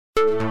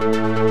Hello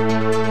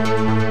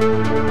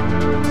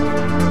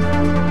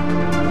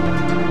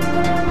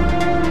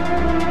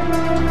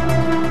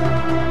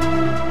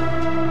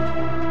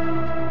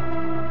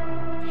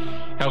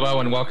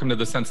and welcome to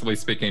the Sensibly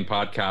Speaking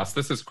podcast.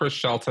 This is Chris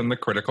Shelton, the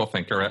critical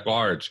thinker at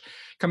large,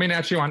 coming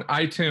at you on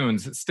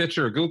iTunes,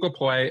 Stitcher, Google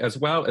Play, as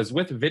well as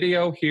with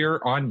video here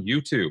on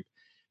YouTube.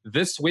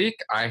 This week,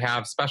 I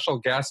have special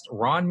guest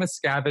Ron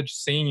Miscavige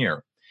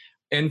Sr.,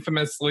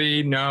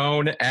 infamously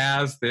known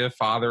as the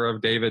father of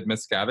David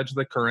Miscavige,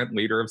 the current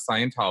leader of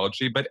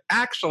Scientology, but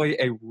actually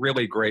a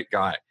really great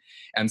guy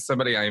and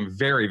somebody I am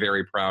very,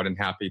 very proud and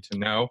happy to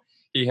know.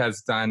 He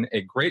has done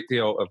a great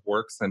deal of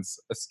work since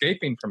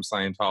escaping from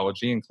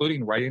Scientology,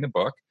 including writing a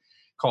book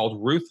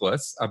called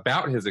Ruthless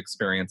about his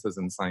experiences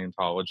in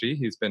Scientology.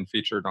 He's been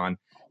featured on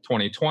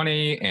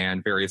 2020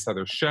 and various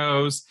other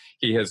shows.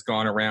 He has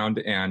gone around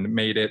and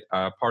made it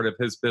part of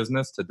his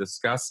business to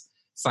discuss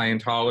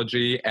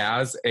Scientology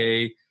as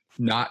a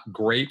not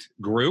great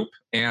group.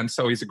 And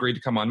so he's agreed to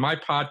come on my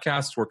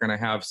podcast. We're going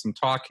to have some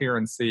talk here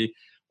and see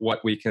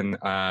what we can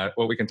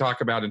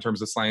talk about in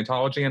terms of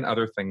Scientology and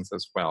other things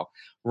as well.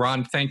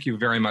 Ron, thank you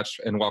very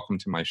much and welcome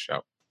to my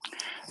show.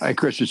 Hi,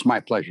 Chris. It's my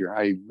pleasure.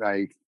 I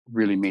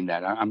really mean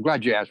that. I'm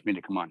glad you asked me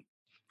to come on.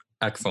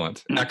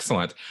 Excellent.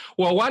 Excellent.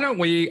 Well, why don't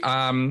we,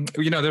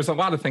 there's a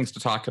lot of things to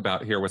talk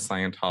about here with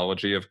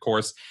Scientology. Of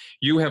course,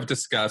 you have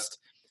discussed,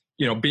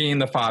 being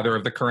the father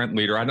of the current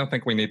leader. I don't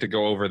think we need to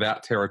go over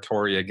that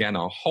territory again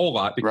a whole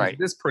lot because It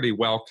is pretty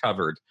well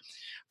covered.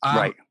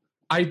 Right.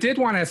 I did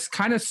want to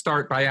kind of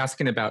start by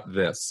asking about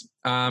this,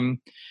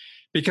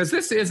 because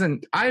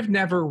I've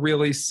never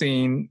really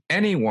seen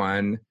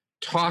anyone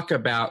talk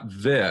about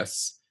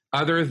this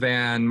other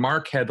than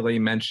Mark Headley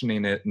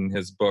mentioning it in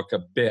his book a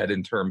bit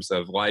in terms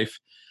of life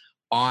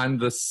on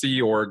the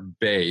Sea Org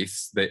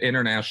base, the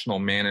international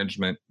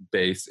management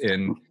base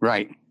in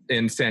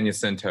San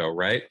Jacinto,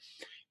 right?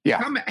 Yeah.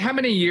 How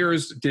many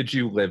years did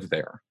you live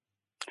there?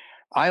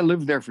 I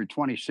lived there for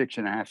 26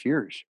 and a half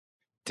years.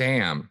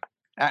 Damn.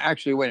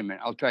 Actually, wait a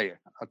minute. I'll tell you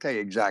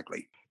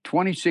exactly.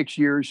 26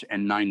 years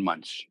and 9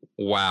 months.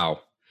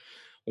 Wow.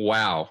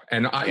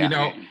 And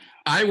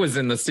I was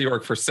in the Sea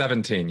Org for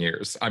 17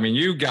 years. I mean,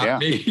 you got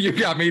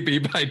me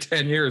beat by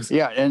 10 years.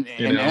 Yeah. And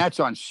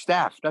that's on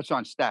staff.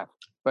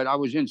 But I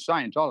was in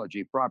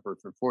Scientology proper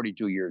for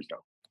 42 years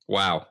though.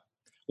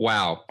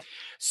 Wow.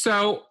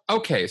 So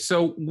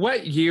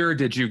what year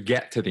did you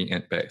get to the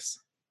Int base?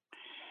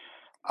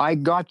 I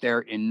got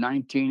there in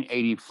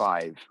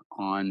 1985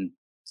 on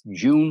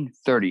June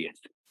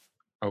 30th.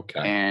 Okay.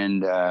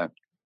 And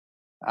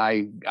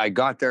I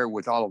got there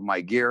with all of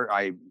my gear.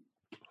 I,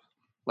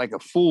 like a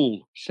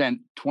fool,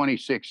 sent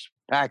 26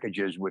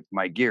 packages with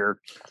my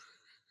gear.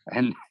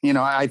 And,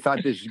 I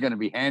thought this is going to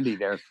be handy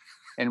there.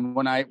 And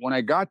when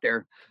I got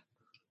there,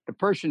 the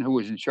person who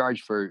was in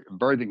charge for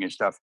berthing and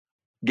stuff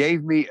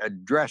gave me a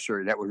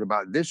dresser that was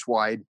about this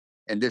wide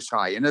and this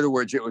high. In other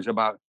words, it was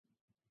about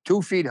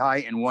 2 feet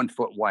high and 1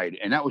 foot wide.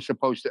 And that was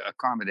supposed to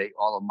accommodate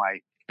all of my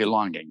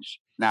belongings.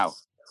 Now,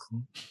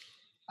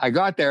 I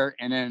got there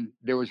and then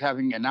there was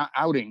having an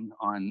outing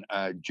on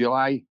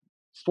July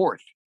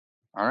 4th.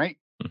 All right.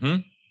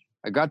 Mm-hmm.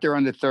 I got there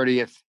on the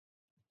 30th.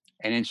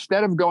 And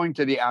instead of going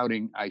to the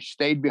outing, I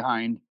stayed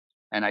behind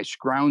and I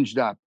scrounged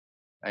up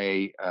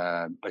a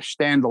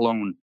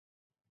standalone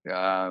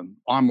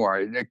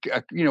armoire,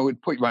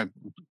 put my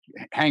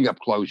hang up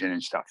clothes in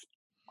and stuff.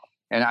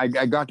 And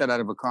I got that out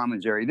of a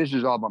commons area. This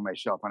is all by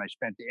myself. And I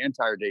spent the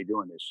entire day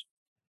doing this.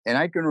 And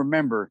I can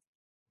remember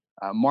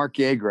Mark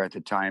Yeager at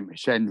the time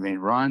said to me,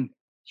 Ron,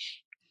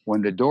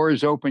 when the door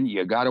is open,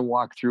 you got to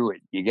walk through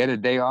it. You get a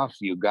day off,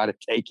 you got to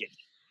take it.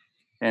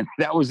 And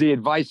that was the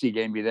advice he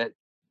gave me. That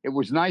it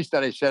was nice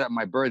that I set up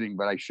my berthing,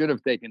 but I should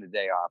have taken a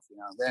day off.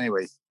 But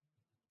anyway,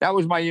 that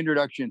was my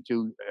introduction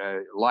to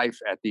life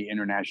at the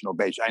international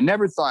base. I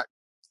never thought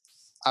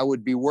I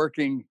would be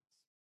working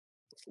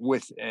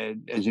with,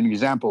 as an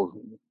example,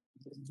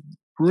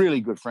 really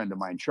good friend of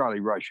mine, Charlie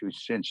Rush,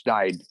 who's since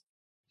died.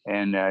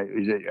 And it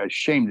was a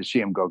shame to see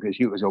him go because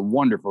he was a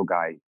wonderful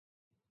guy.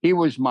 He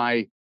was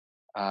my,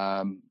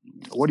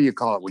 what do you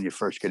call it when you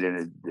first get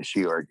into the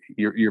Sea Org?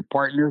 Your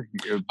partner?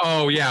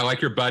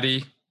 Like your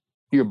buddy?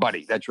 Your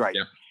buddy, that's right.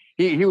 Yeah.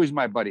 He was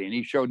my buddy and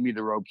he showed me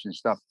the ropes and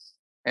stuff.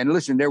 And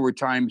listen, there were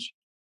times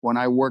when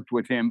I worked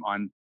with him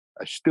on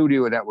a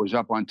studio that was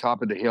up on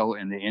top of the hill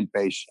in the Int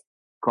base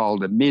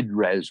called a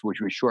mid-res, which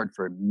was short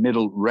for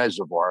middle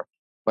reservoir,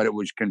 but it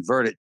was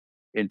converted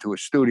into a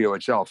studio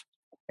itself.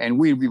 And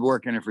we'd be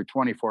working there for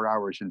 24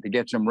 hours. And to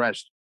get some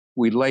rest,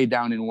 we'd lay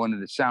down in one of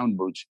the sound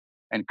booths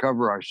and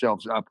cover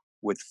ourselves up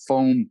with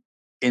foam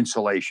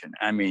insulation.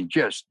 I mean,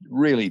 just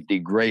really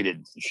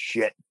degraded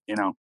shit,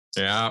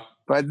 Yeah.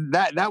 But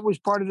that was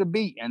part of the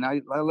beat. And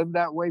I lived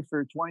that way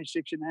for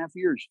 26 and a half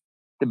years.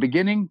 The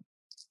beginning,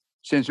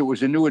 since it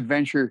was a new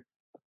adventure,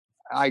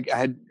 I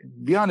had, to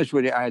be honest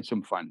with you, I had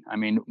some fun. I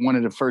mean, one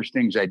of the first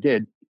things I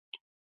did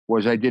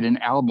was I did an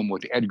album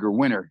with Edgar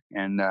Winter.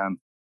 And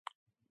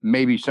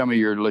maybe some of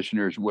your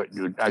listeners would,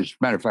 as a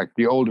matter of fact,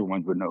 the older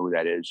ones would know who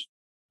that is.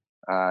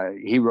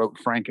 He wrote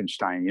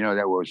Frankenstein. You know,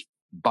 that was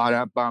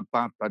ba-da bum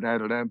bum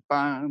ba-da-da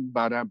bum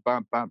ba-da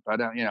bum bum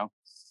ba-da, you know.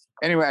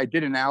 Anyway, I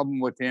did an album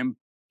with him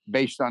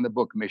based on the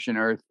book Mission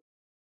Earth,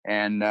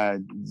 and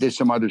did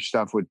some other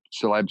stuff with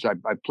celebs. I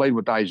played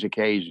with Isaac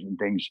Hayes and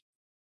things.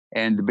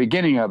 And the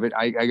beginning of it,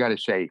 I got to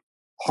say,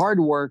 hard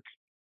work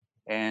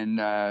and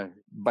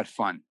but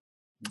fun.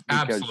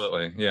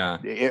 Absolutely, yeah.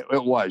 It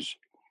was,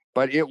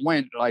 but it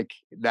went like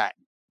that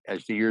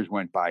as the years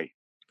went by.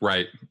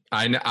 Right.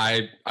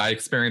 I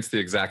experienced the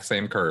exact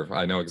same curve.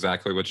 I know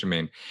exactly what you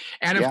mean.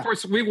 And of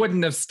course, we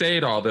wouldn't have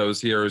stayed all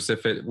those years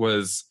if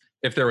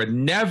there had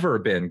never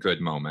been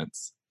good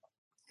moments,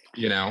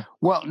 you know?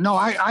 Well, no,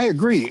 I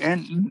agree.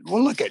 And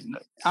well,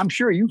 I'm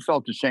sure you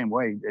felt the same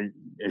way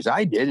as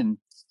I did. And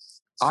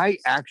I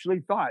actually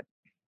thought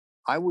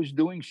I was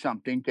doing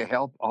something to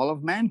help all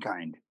of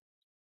mankind.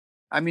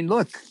 I mean,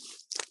 look,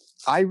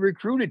 I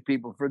recruited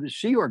people for the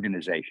Sea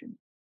Organization.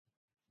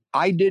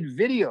 I did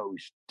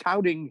videos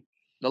touting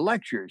the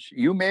lectures.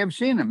 You may have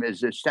seen them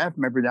as a staff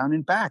member down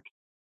in PAC,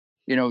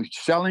 you know,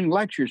 selling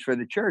lectures for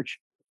the church.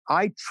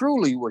 I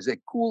truly was a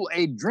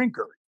Kool-Aid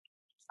drinker.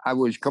 I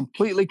was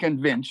completely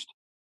convinced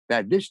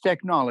that this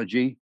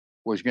technology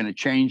was going to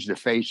change the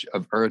face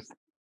of Earth,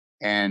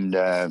 and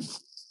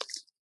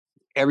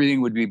everything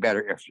would be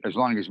better as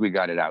long as we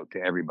got it out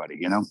to everybody,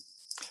 you know?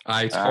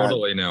 I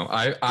totally know.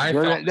 I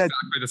felt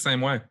exactly the same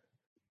way.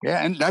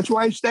 Yeah, and that's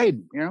why I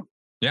stayed, you know?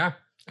 Yeah,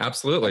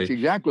 absolutely. That's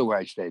exactly why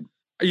I stayed.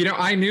 You know,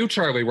 I knew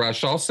Charlie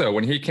Rush also.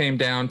 When he came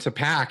down to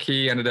PAC,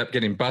 he ended up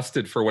getting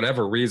busted for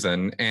whatever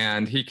reason,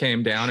 and he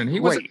came down, and he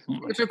was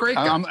a great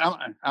guy.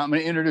 I'm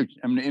going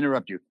to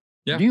interrupt you.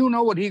 Yeah. Do you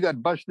know what he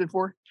got busted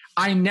for?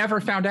 I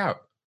never found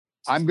out.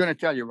 I'm going to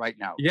tell you right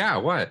now. Yeah,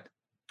 what?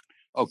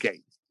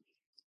 Okay.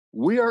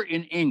 We are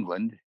in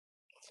England,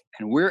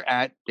 and we're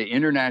at the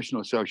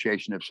International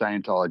Association of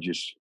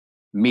Scientologists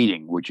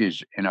meeting, which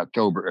is in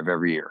October of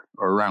every year,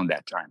 or around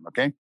that time,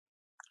 okay?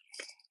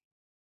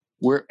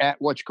 We're at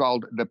what's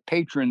called the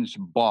Patrons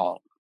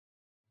Ball.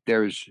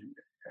 There's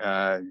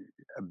a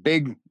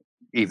big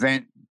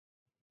event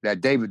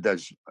that David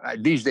does.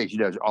 These days, he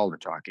does all the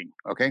talking,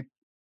 okay?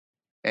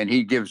 And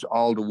he gives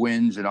all the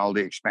wins and all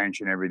the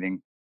expansion,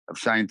 everything of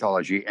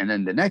Scientology. And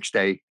then the next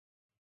day,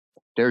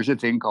 there's a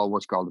thing called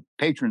what's called the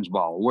Patrons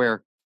Ball,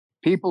 where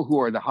people who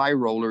are the high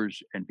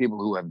rollers and people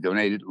who have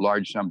donated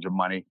large sums of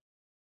money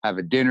have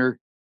a dinner.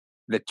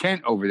 The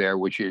tent over there,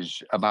 which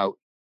is about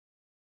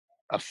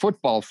a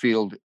football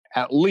field,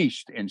 at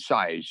least in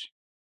size,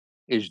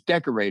 is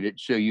decorated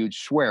so you'd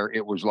swear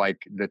it was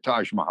like the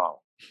Taj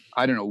Mahal.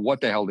 I don't know what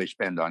the hell they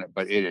spend on it,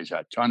 but it is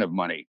a ton of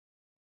money.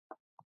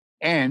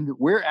 And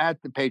we're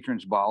at the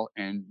Patrons Ball,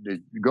 and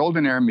the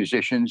Golden Era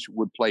musicians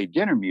would play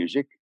dinner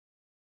music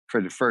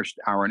for the first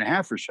hour and a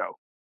half or so.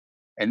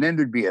 And then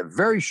there'd be a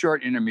very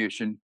short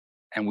intermission,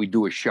 and we'd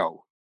do a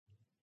show.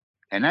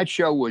 And that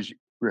show was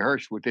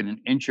rehearsed within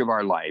an inch of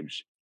our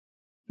lives.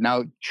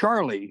 Now,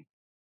 Charlie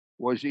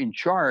was in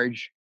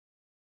charge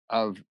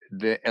of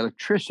the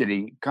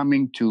electricity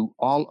coming to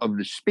all of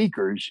the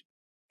speakers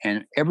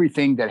and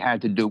everything that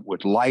had to do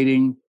with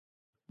lighting,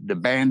 the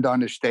band on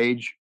the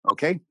stage,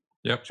 okay?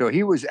 Yep. So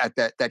he was at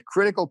that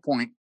critical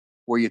point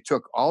where you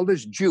took all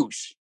this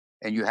juice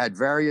and you had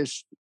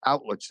various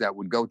outlets that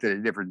would go to the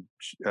different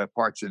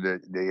parts of the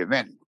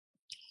event.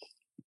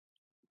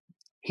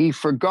 He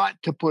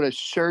forgot to put a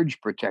surge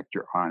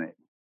protector on it.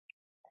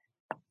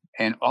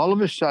 And all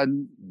of a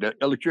sudden, the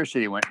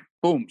electricity went,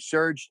 boom,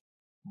 surged,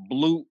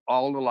 blew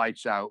all the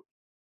lights out.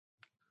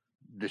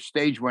 The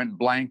stage went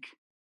blank.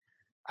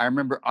 I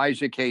remember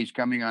Isaac Hayes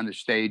coming on the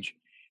stage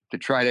to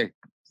try to,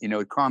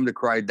 calm the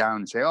crowd down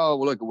and say, oh,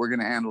 well, look, we're going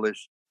to handle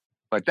this.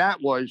 But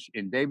that was,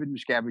 in David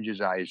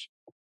Miscavige's eyes,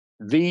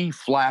 the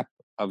flap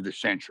of the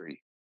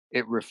century.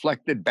 It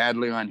reflected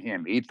badly on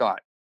him. He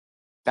thought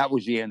that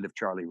was the end of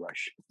Charlie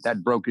Rush.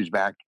 That broke his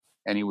back,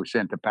 and he was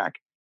sent to PAC.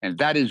 And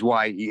that is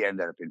why he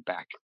ended up in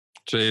PAC.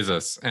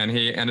 Jesus. And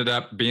he ended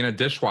up being a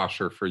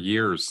dishwasher for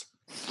years.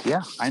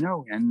 Yeah, I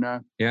know. And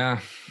yeah,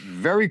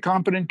 very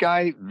competent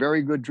guy,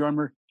 very good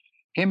drummer.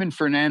 Him and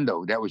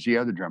Fernando, that was the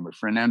other drummer,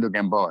 Fernando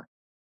Gamboa.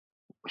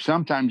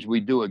 Sometimes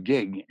we'd do a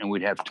gig and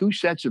we'd have two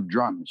sets of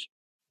drums,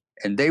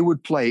 and they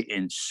would play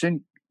in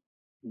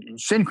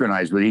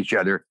synchronized with each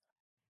other.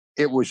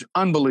 It was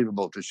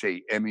unbelievable to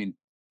see. I mean,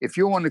 if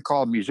you want to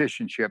call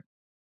musicianship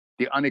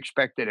the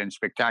unexpected and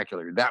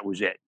spectacular, that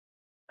was it.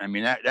 I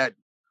mean, that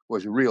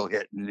was a real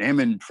hit. And him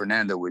and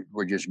Fernando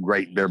were just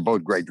great. They're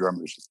both great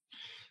drummers.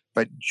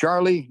 But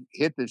Charlie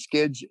hit the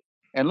skids.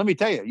 And let me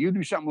tell you, you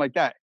do something like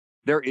that,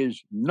 there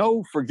is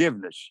no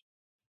forgiveness.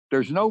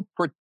 There's no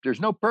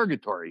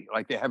purgatory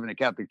like they have in the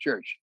Catholic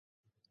Church.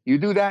 You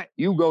do that,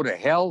 you go to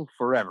hell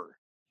forever.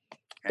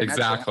 And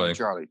exactly,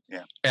 Charlie.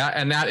 Yeah,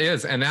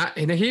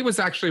 and he was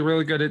actually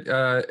really good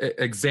at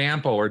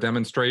example or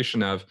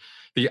demonstration of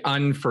the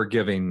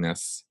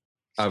unforgivingness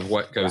of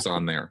what goes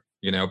on there.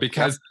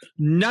 Because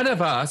none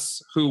of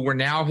us who were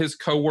now his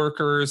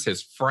coworkers,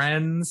 his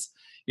friends,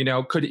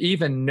 could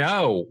even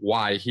know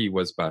why he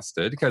was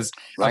busted. Because, of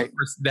Right.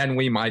 course, then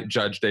we might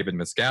judge David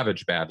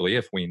Miscavige badly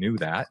if we knew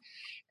that.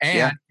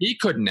 Yeah. And he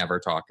could never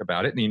talk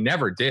about it, and he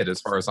never did,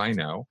 as far as I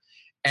know.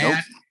 Nope.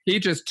 And he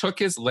just took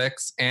his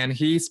licks, and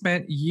he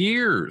spent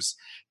years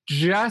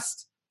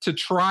just to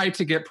try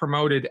to get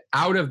promoted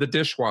out of the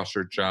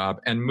dishwasher job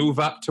and move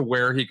up to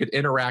where he could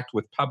interact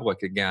with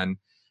public again,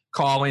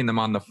 calling them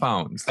on the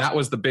phones. That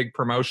was the big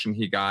promotion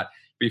he got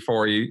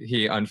before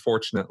he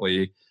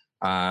unfortunately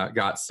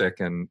got sick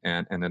and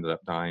ended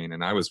up dying.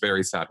 And I was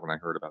very sad when I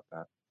heard about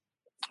that.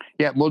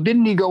 Yeah. Well,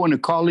 didn't he go in a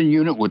calling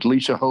unit with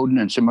Lisa Hoden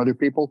and some other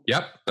people?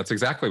 Yep, that's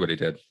exactly what he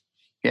did.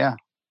 Yeah.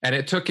 And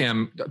it took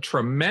him a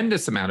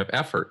tremendous amount of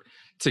effort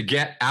to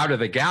get out of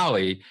the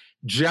galley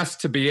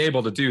just to be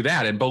able to do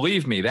that. And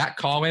believe me, that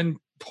call-in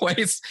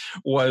place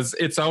was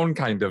its own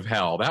kind of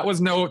hell. That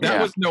was no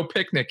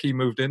picnic he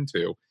moved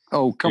into.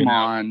 Oh, come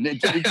on.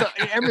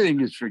 Everything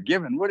is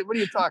forgiven. What are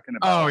you talking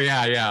about? Oh,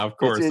 yeah, of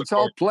course. It's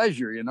all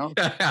pleasure, you know?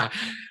 Yeah.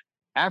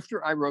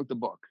 After I wrote the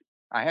book,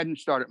 I hadn't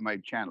started my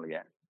channel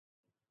yet.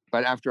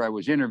 But after I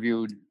was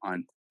interviewed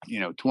on,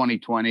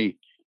 2020,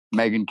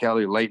 Megyn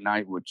Kelly, Late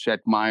Night with Seth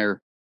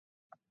Meyer,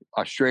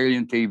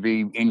 Australian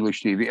TV,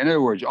 English TV, in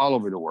other words, all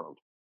over the world,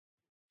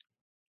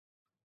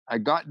 I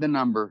got the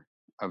number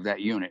of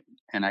that unit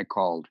and I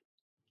called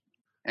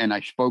and I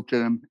spoke to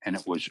them and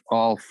it was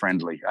all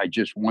friendly. I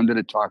just wanted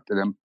to talk to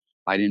them.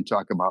 I didn't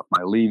talk about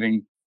my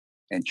leaving.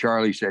 And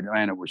Charlie said,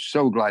 man, I was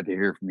so glad to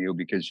hear from you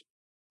because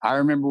I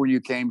remember when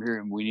you came here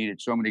and we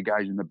needed so many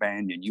guys in the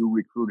band and you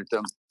recruited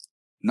them,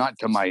 not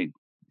to my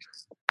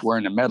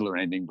wearing a medal or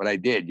anything, but I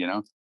did,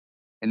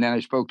 And then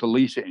I spoke to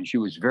Lisa and she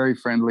was very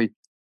friendly.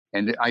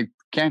 And I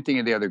can't think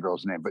of the other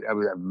girl's name, but it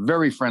was a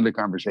very friendly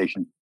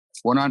conversation.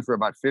 Went on for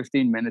about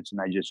 15 minutes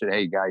and I just said,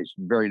 hey guys,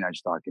 very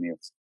nice talking to you.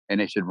 And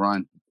they said,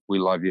 Ron, we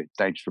love you.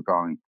 Thanks for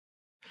calling.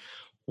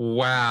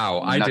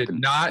 Wow. I did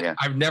not. Yeah.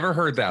 I've never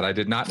heard that. I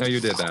did not know you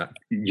did that.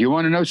 You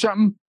want to know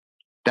something?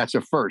 That's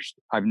a first.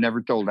 I've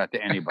never told that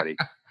to anybody.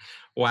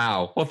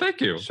 Wow. Well,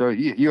 thank you. So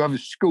you have a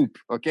scoop.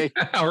 Okay.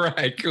 All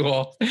right.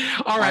 Cool.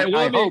 All right.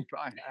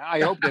 I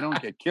hope they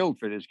don't get killed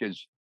for this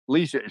because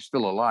Lisa is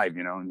still alive,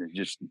 and they're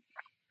just.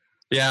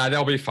 Yeah,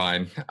 they'll be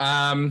fine.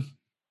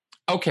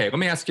 Okay. Let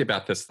me ask you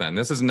about this then.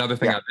 This is another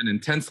thing I've been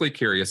intensely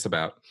curious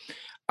about.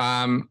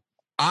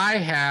 I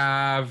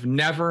have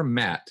never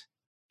met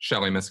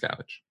Shelly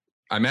Miscavige.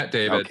 I met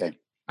David. Okay.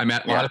 I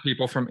met a lot of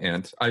people from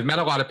INT. I've met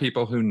a lot of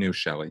people who knew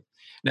Shelly.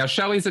 Now,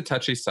 Shelly's a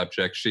touchy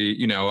subject. She,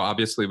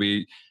 obviously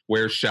we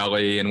wear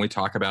Shelly and we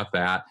talk about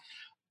that.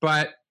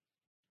 But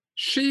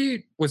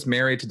she was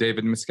married to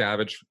David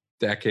Miscavige for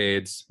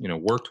decades,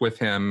 worked with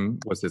him,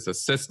 was his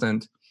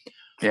assistant.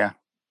 Yeah.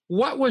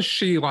 What was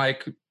she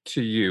like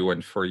to you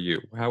and for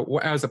you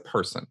as a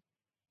person?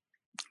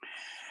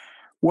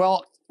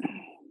 Well,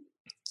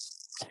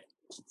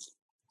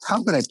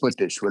 how could I put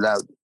this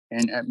without,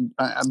 and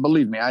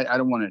believe me, I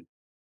don't want to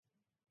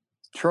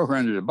throw her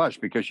under the bus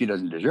because she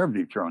doesn't deserve to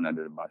be thrown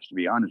under the bus, to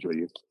be honest with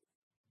you.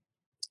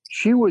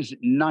 She was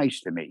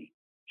nice to me.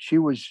 She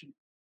was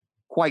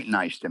quite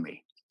nice to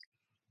me.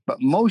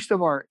 But most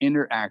of our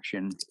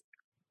interaction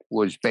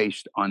was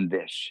based on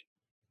this.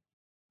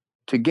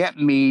 To get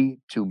me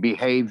to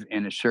behave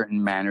in a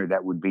certain manner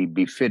that would be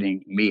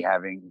befitting me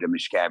having the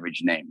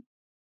Miscavige name.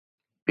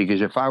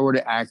 Because if I were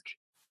to act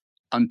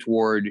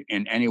untoward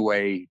in any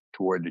way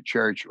toward the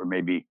church or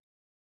maybe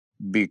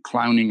be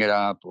clowning it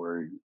up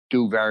or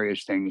do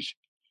various things,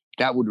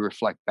 that would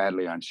reflect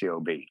badly on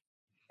COB.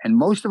 And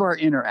most of our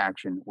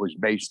interaction was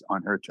based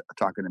on her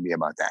talking to me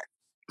about that.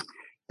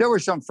 There were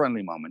some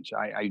friendly moments.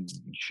 I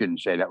shouldn't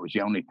say that was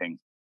the only thing.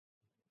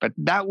 But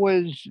that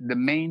was the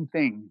main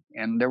thing.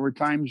 And there were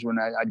times when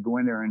I'd go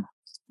in there and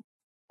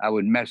I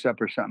would mess up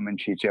or something. And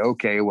she'd say,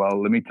 okay,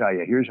 well, let me tell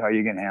you, here's how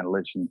you can handle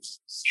this. And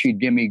she'd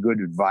give me good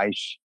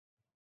advice.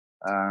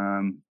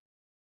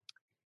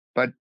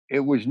 But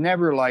it was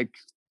never like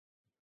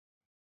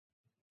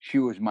she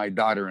was my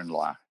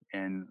daughter-in-law.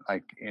 And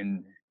like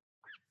in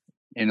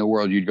the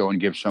world, you'd go and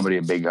give somebody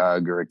a big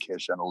hug or a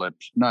kiss on the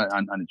lips, not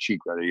on the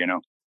cheek, rather,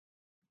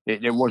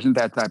 It wasn't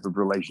that type of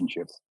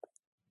relationship.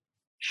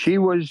 She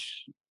was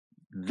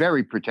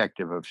very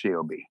protective of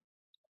COB.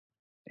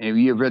 Have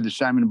you read the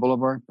Simon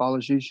Boulevard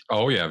policies?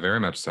 Oh yeah, very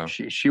much so.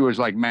 She was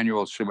like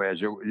Manuel Suez.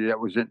 That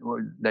was it.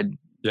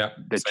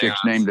 That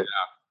chick's name. That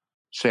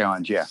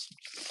Seance. Yeah,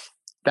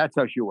 that's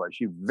how she was.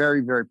 She was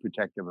very, very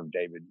protective of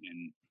David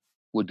and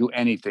would do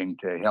anything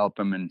to help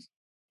him and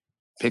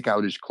pick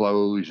out his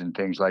clothes and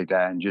things like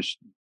that, and just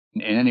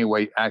in any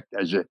way act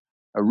as a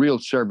real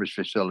service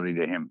facility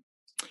to him.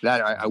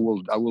 That I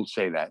will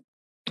say that.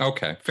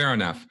 Okay, fair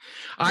enough.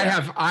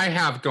 Yeah. I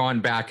have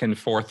gone back and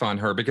forth on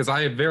her because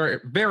I very,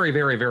 very,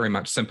 very, very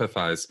much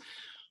sympathize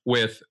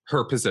with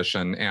her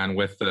position and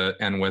with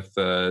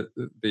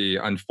the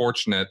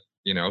unfortunate,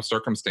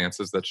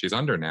 circumstances that she's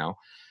under now.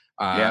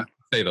 To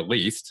say the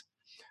least.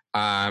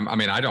 I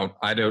mean,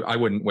 I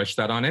wouldn't wish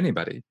that on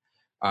anybody.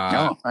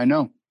 No, I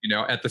know.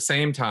 At the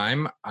same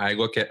time, I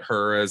look at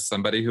her as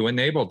somebody who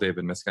enabled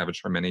David Miscavige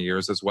for many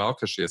years as well,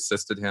 because she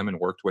assisted him and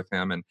worked with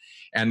him.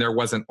 And there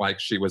wasn't like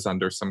she was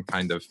under some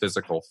kind of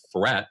physical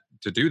threat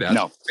to do that.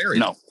 No.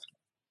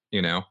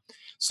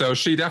 So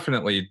she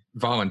definitely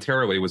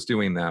voluntarily was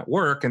doing that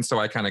work. And so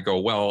I kind of go,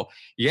 well,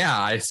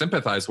 yeah, I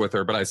sympathize with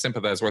her, but I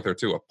sympathize with her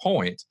to a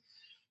point.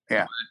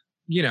 Yeah.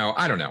 But,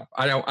 I don't know.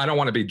 I don't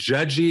want to be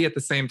judgy at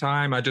the same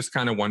time. I just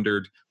kind of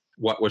wondered,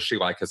 what was she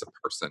like as a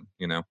person,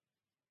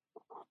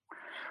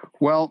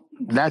 Well,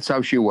 that's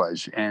how she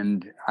was.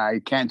 And I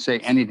can't say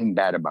anything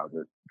bad about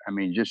her. I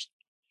mean, just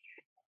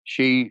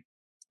she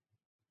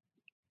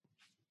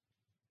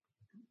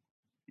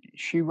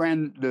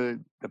ran the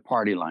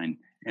party line.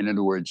 In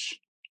other words,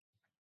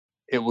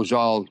 it was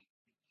all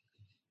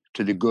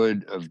to the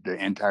good of the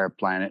entire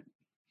planet.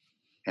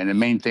 And the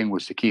main thing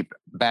was to keep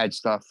bad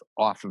stuff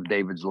off of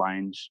David's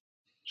lines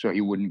so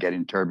he wouldn't get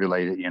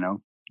interpolated,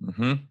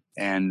 Mm-hmm.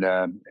 And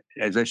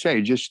as I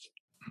say, just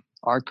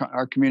our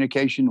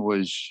communication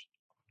was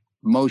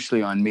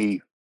mostly on me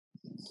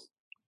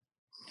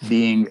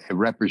being a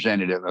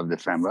representative of the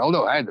family.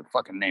 Although I had the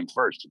fucking name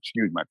first,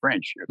 excuse my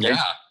French. Okay?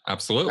 Yeah,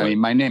 absolutely. I mean,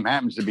 my name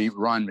happens to be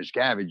Ron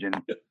Miscavige.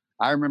 And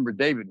I remember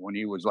David when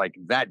he was like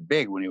that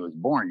big when he was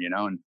born,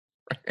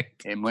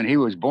 and when he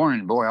was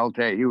born, boy, I'll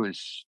tell you,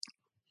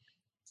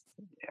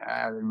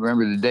 I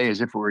remember the day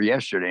as if it were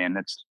yesterday. And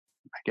that's,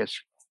 I guess,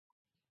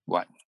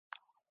 what,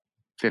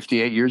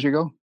 58 years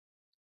ago?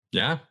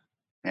 Yeah.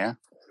 Yeah.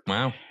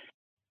 Wow.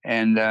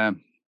 And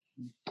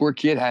poor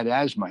kid had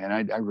asthma,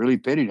 and I really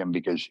pitied him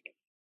because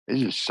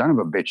this is a son of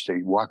a bitch to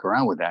walk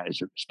around with that,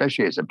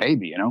 especially as a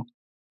baby,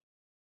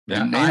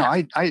 Yeah. And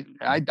I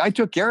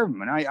took care of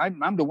him, and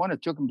I'm the one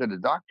that took him to the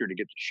doctor to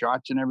get the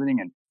shots and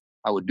everything, and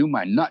I would do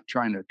my nut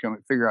trying to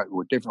figure out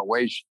what different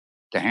ways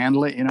to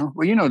handle it.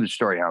 Well, you know the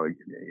story how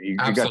he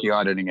got the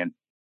auditing, and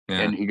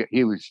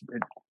he was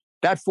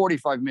that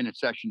 45-minute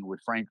session with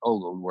Frank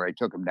Ogle where I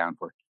took him down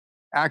for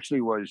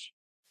actually was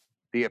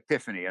the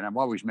epiphany, and I've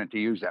always meant to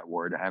use that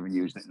word. I haven't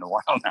used it in a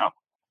while now.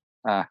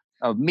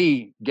 Of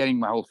me getting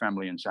my whole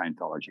family in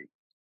Scientology,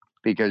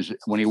 because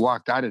when he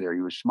walked out of there, he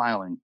was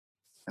smiling,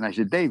 and I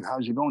said, "Dave,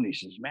 how's it going?" He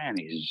says, "Man,"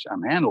 he says,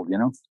 "I'm handled."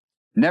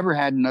 Never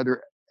had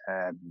another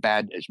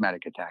bad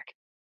asthmatic attack.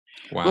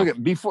 Wow. Look,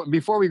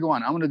 before we go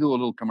on, I'm going to do a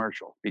little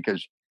commercial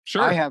because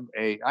Sure. I have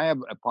a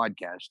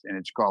podcast, and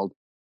it's called.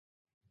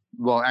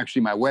 Well,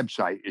 actually, my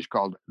website is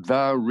called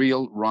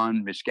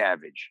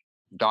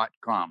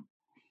TheRealRonMiscavige.com.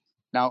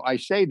 Now, I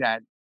say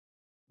that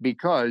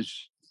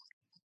because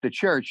the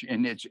church,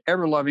 in its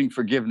ever-loving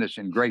forgiveness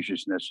and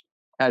graciousness,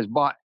 has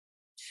bought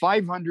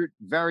 500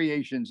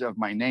 variations of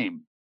my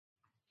name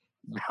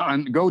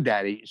on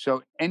GoDaddy.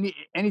 So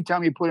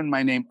anytime you put in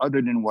my name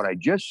other than what I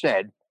just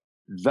said,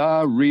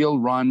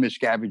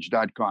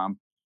 TheRealRonMiscavige.com,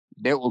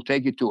 that will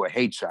take you to a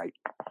hate site.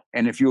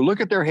 And if you look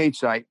at their hate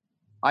site,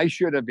 I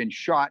should have been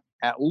shot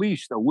at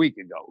least a week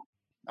ago.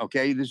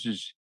 Okay,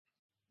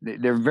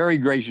 they're very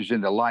gracious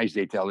in the lies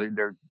they tell.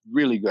 They're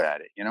really good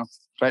at it,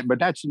 But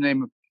that's the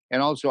name.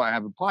 And also, I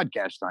have a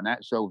podcast on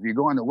that. So if you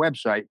go on the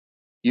website,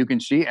 you can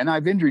see. And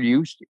I've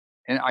interviewed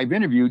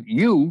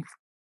you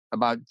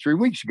about 3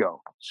 weeks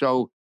ago.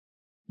 So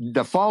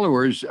the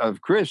followers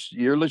of Chris,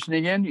 you're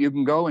listening in. You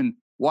can go and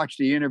watch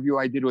the interview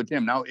I did with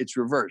him. Now it's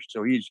reversed.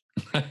 So he's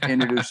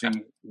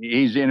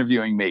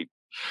interviewing me.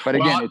 But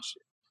again, it's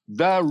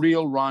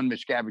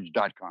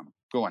TheRealRonMiscavige.com.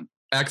 Go on.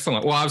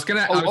 Excellent. Well, I was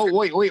going to...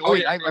 wait.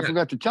 I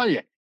forgot to tell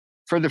you.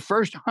 For the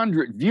first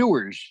 100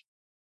 viewers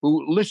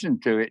who listen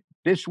to it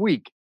this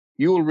week,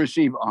 you will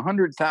receive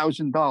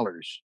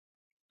 $100,000.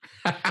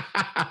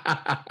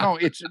 No,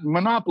 it's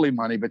monopoly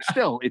money, but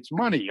still, it's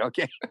money.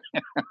 Okay.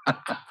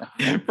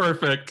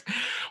 Perfect.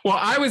 Well,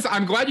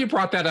 I'm glad you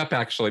brought that up,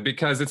 actually,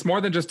 because it's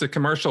more than just a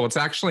commercial. It's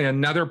actually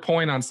another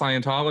point on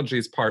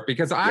Scientology's part,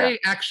 because I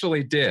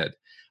actually did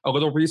a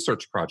little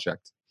research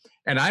project,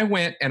 and I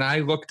went and I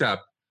looked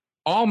up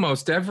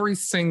almost every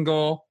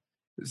single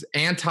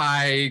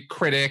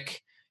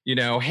anti-critic,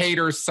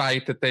 hater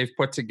site that they've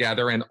put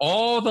together, and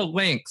all the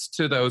links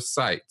to those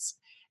sites.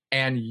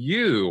 And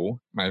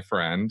you, my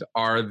friend,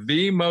 are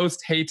the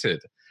most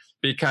hated,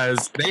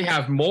 because they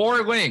have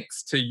more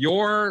links to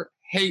your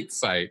hate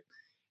site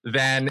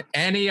than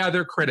any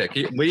other critic.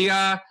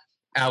 Leah,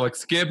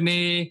 Alex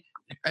Gibney,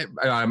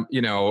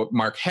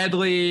 Mark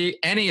Headley,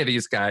 any of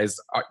these guys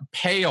are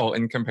pale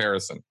in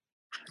comparison.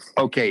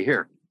 Okay,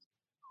 here.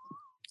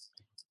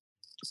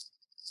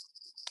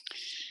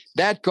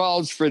 That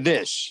calls for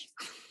this.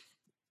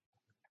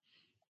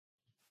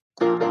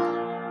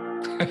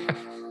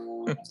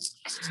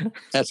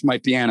 That's my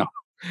piano.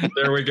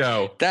 There we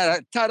go.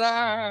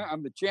 Ta-da!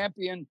 I'm the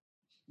champion,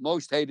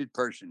 most hated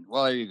person.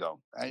 Well, there you go.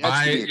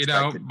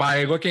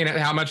 By looking at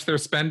how much they're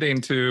spending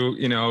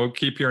to,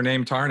 keep your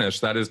name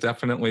tarnished, that is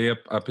definitely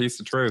a piece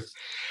of truth.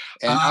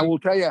 And I will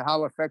tell you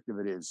how effective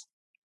it is.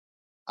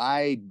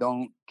 I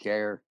don't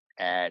care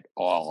at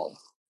all.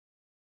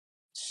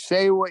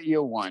 Say what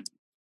you want,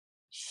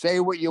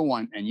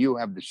 and you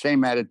have the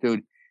same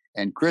attitude.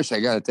 And Chris, I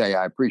got to tell you,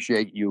 I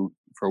appreciate you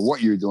for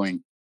what you're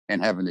doing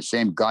and having the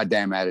same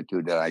goddamn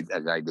attitude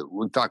as I do.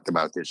 We've talked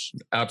about this.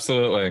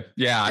 Absolutely.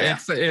 Yeah.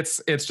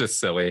 It's just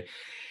silly.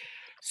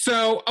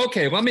 So,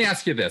 okay, let me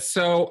ask you this.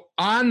 So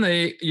on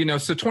the,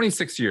 so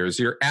 26 years,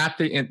 you're at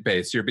the int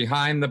base, you're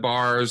behind the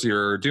bars,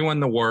 you're doing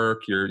the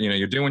work, you're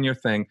doing your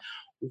thing.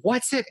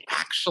 What's it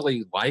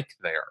actually like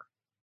there?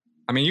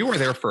 I mean, you were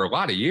there for a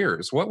lot of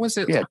years. What was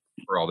it like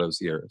for all those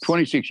years?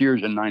 26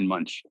 years and 9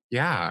 months.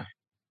 Yeah.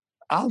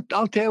 I'll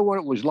tell you what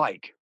it was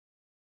like.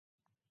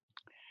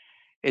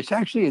 It's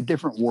actually a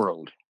different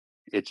world.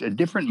 It's a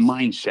different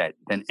mindset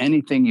than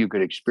anything you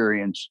could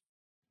experience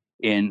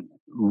in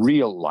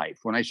real life.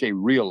 When I say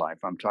real life,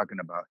 I'm talking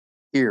about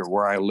here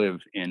where I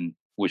live in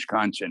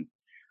Wisconsin,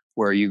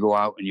 where you go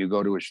out and you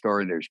go to a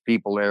store and there's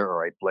people there,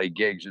 or I play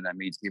gigs and I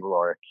meet people,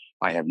 or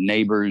I have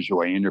neighbors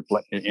who I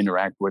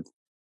interact with.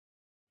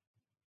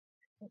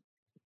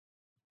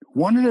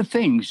 One of the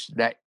things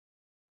that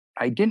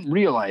I didn't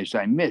realize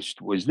I missed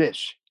was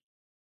this: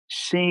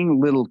 seeing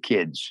little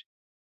kids.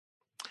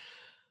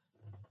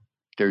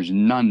 There's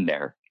none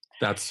there.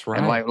 That's right.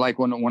 And like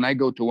when I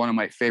go to one of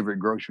my favorite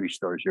grocery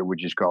stores here,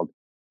 which is called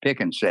Pick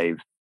and Save,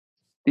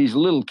 these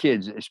little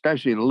kids,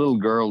 especially the little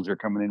girls, are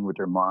coming in with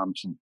their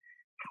moms, and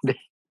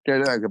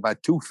they're like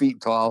about 2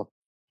 feet tall.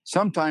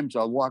 Sometimes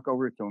I'll walk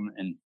over to them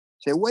and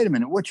say, "Wait a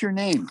minute, what's your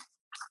name?"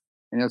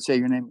 And they'll say,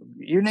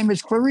 "Your name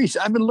is Clarice.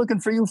 I've been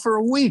looking for you for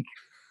a week.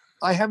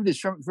 I have this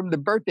from the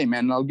birthday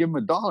man," and I'll give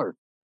them $1.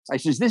 I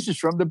says, "This is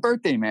from the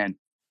birthday man,"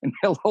 and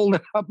they'll hold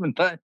it up and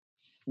thought,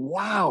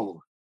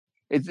 "Wow."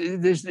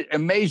 There's the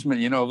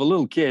amazement, of a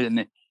little kid,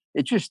 and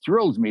it just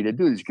thrills me to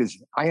do this because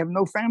I have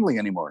no family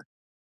anymore.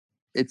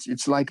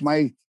 It's like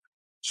my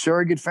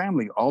surrogate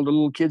family, all the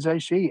little kids I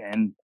see,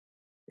 and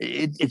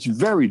it's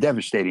very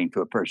devastating to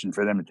a person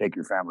for them to take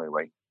your family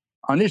away.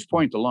 On this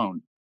point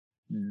alone,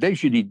 they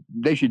should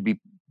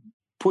be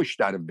pushed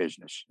out of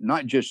business,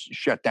 not just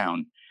shut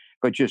down,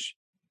 but just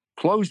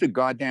close the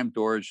goddamn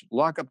doors,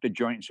 lock up the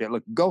joint, and say,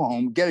 "Look, go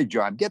home, get a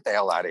job, get the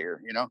hell out of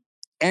here."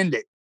 End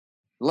it.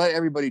 Let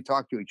everybody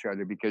talk to each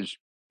other, because,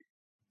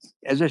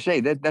 as I say,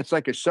 that's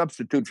like a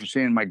substitute for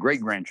seeing my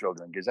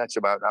great-grandchildren, because that's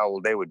about how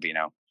old they would be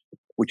now,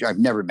 which I've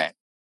never met.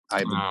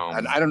 I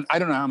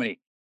don't know how many.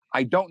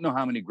 I don't know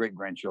how many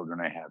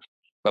great-grandchildren I have,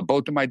 but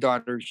both of my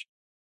daughters,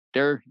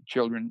 their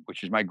children,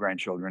 which is my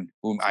grandchildren,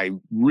 whom I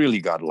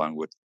really got along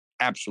with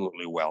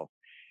absolutely well,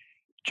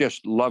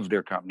 just love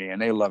their company,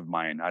 and they love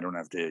mine. I don't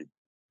have to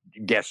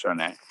guess on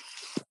that.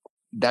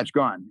 That's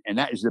gone, and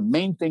that is the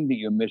main thing that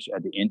you miss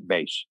at the int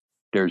base.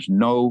 There's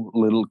no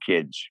little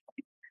kids.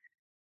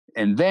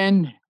 And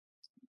then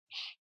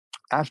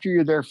after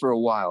you're there for a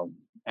while,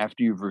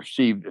 after you've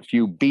received a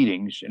few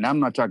beatings, and I'm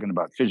not talking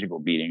about physical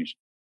beatings,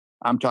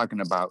 I'm talking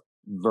about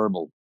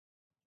verbal.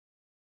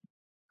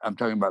 I'm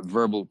talking about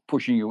verbal,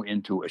 pushing you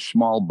into a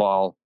small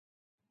ball,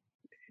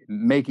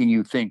 making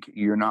you think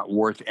you're not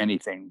worth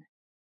anything,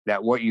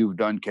 that what you've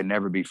done can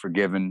never be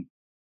forgiven.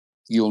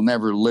 You'll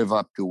never live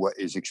up to what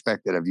is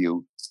expected of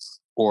you,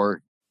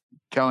 or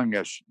telling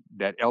us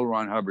that L.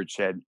 Ron Hubbard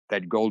said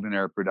that Golden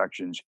Era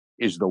Productions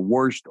is the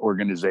worst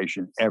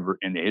organization ever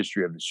in the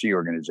history of the Sea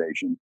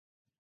Organization.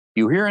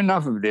 You hear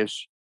enough of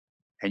this,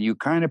 and you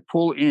kind of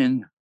pull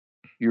in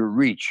your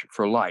reach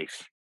for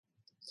life.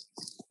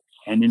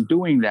 And in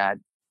doing that,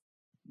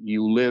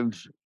 you live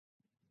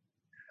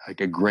like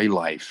a gray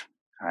life.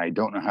 I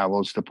don't know how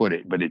else to put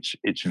it, but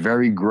it's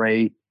very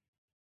gray.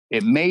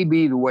 It may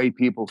be the way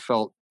people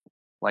felt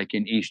like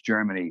in East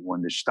Germany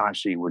when the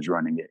Stasi was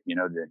running it,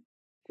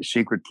 the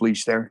secret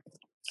police there,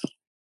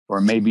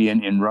 or maybe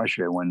in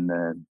Russia when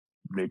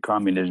the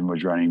communism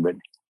was running. But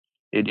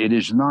it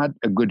is not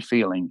a good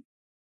feeling,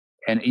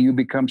 and you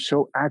become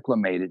so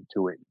acclimated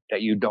to it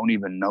that you don't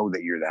even know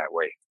that you're that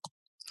way.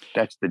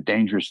 That's the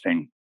dangerous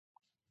thing.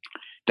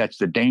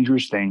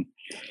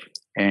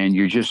 And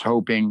you're just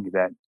hoping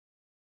that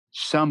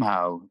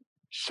somehow,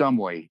 some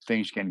way,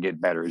 things can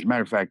get better. As a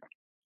matter of fact,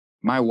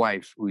 my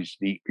wife, who's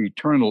the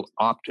eternal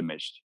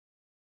optimist,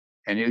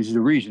 and it was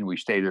the reason we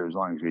stayed there as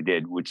long as we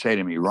did, would say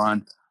to me,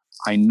 "Ron,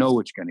 I know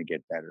it's going to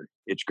get better.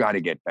 It's got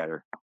to get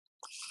better."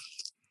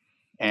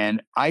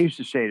 And I used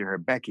to say to her,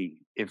 "Becky,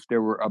 if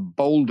there were a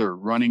boulder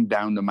running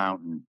down the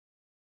mountain,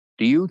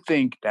 do you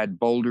think that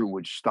boulder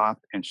would stop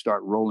and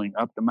start rolling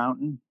up the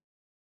mountain?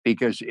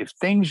 Because if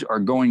things are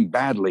going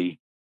badly,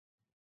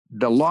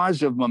 the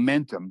laws of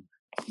momentum,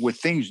 with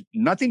things,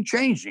 nothing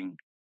changing,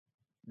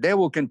 they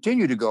will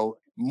continue to go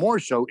more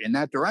so in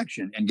that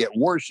direction and get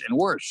worse and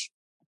worse.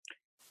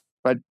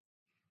 But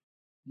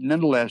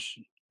nonetheless,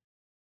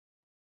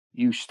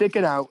 you stick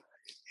it out.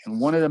 And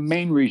one of the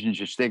main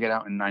reasons you stick it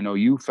out, and I know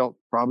you felt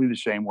probably the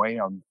same way,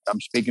 I'm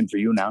speaking for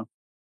you now,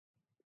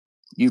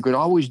 you could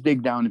always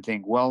dig down and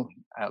think, well,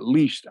 at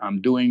least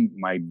I'm doing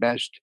my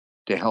best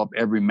to help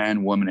every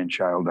man, woman, and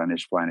child on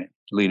this planet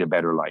lead a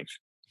better life.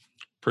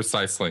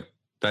 Precisely.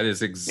 That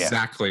is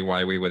exactly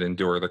why we would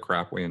endure the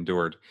crap we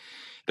endured.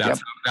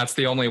 That's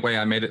the only way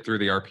I made it through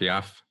the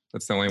RPF.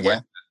 That's the only way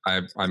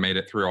I made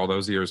it through all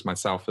those years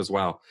myself as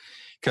well.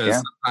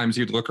 Because sometimes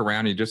you'd look around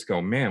and you just go,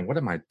 man, what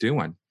am I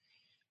doing?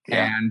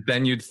 Yeah. And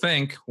then you'd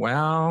think,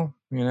 well,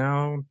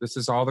 this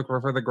is all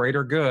for the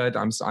greater good.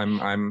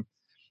 I'm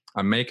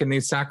making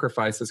these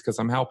sacrifices because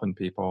I'm helping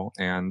people.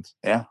 And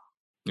Yeah.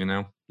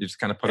 you just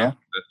kind of Yeah.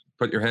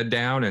 put your head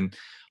down and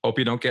hope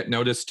you don't get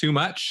noticed too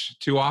much,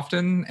 too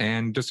often,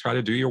 and just try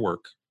to do your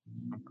work.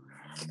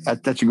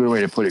 That's a good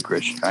way to put it,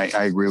 Chris. I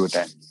agree with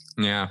that.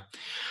 Yeah.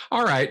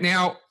 All right.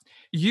 Now,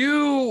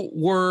 you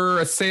were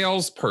a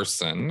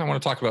salesperson. I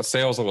want to talk about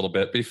sales a little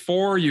bit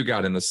before you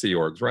got in the Sea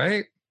Orgs,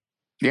 right?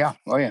 Yeah.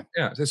 Oh, yeah.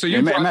 Yeah. So you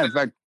As a matter of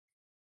fact,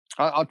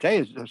 I'll tell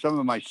you some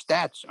of my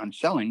stats on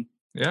selling.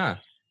 Yeah.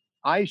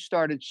 I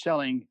started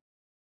selling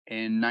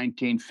in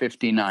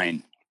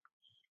 1959,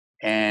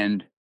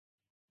 and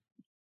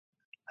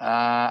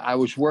I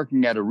was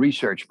working at a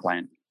research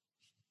plant,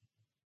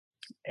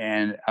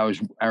 and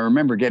I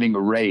remember getting a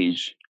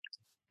raise,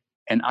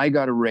 and I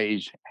got a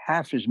raise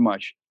half as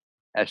much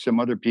as some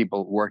other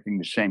people working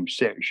the same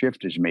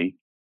shift as me.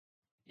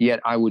 Yet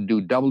I would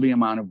do double the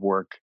amount of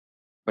work,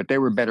 but they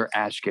were better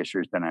ass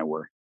kissers than I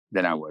was,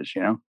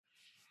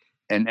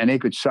 and they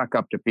could suck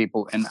up to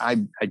people, and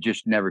I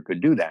just never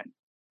could do that.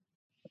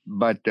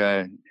 But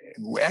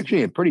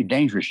actually, a pretty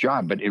dangerous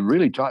job, but it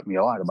really taught me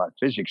a lot about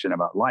physics and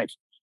about life.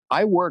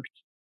 I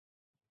worked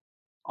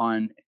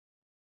on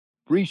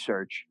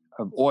research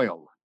of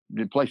oil.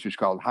 The place was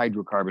called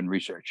hydrocarbon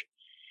research.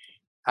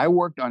 I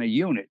worked on a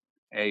unit,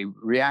 a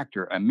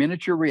reactor, a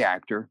miniature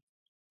reactor,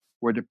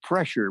 where the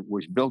pressure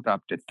was built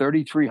up to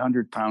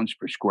 3,300 pounds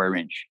per square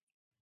inch.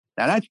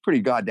 Now, that's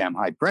pretty goddamn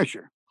high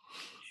pressure.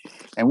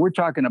 And we're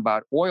talking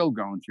about oil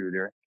going through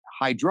there,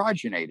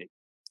 hydrogenated,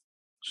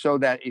 so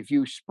that if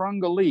you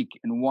sprung a leak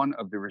in one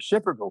of the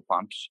reciprocal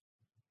pumps,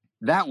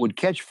 that would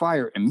catch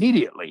fire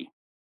immediately.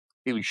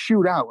 It would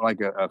shoot out like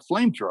a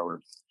flamethrower.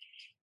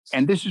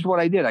 And this is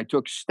what I did. I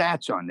took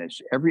stats on this.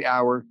 Every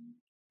hour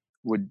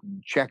would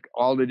check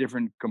all the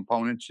different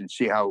components and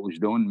see how it was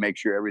doing, make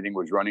sure everything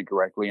was running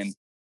correctly. And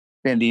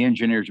then the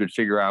engineers would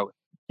figure out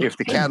if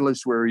the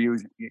catalyst we're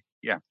using,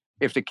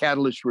 if the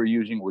catalyst we're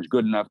using was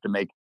good enough to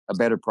make a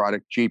better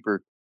product,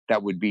 cheaper,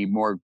 that would be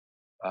more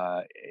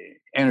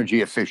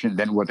energy efficient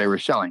than what they were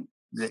selling.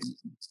 It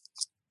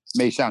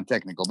may sound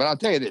technical, but I'll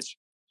tell you this.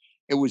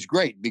 It was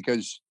great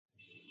because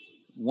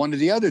one of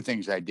the other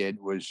things I did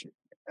was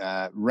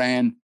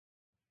ran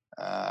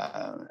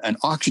an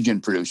oxygen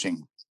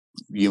producing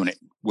unit,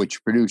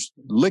 which produced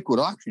liquid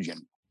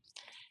oxygen.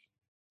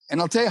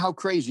 And I'll tell you how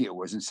crazy it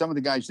was. And some of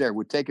the guys there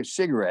would take a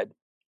cigarette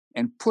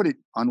and put it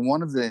on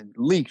one of the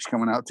leaks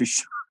coming out to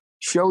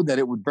show that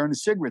it would burn a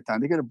cigarette down.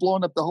 They could have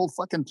blown up the whole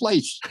fucking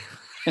place.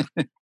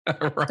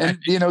 Right. And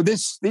these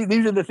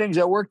are the things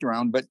I worked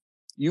around, but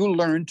you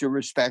learn to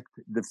respect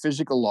the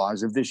physical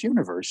laws of this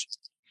universe.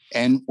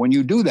 And when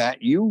you do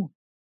that, you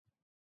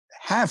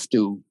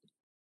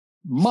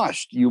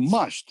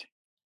must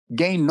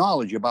gain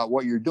knowledge about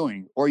what you're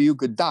doing, or you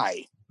could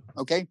die.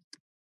 Okay.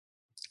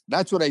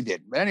 That's what I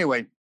did. But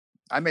anyway,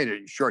 I made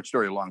a short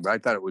story long, but I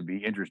thought it would be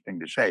interesting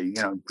to say,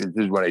 because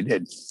this is what I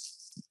did.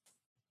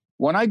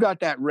 When I got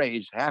that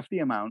raise, half the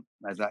amount,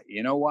 I thought,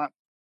 you know what?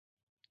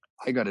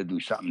 I got to do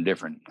something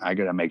different. I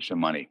got to make some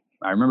money.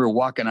 I remember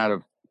walking out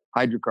of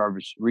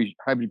hydrocarbon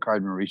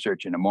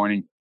research in the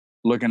morning,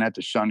 looking at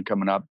the sun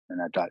coming up,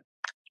 and I thought,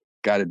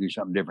 got to do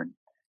something different.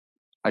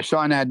 I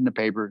saw an ad in the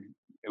paper.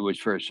 It was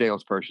for a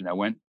salesperson. I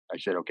went, I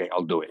said, okay,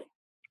 I'll do it.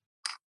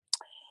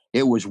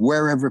 It was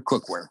Wherever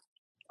Cookware.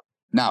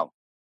 Now,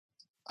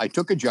 I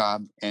took a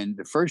job, and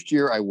the first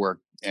year I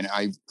worked, and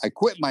I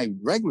quit my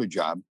regular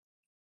job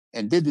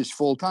and did this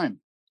full time.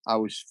 I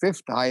was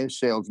 5th highest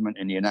salesman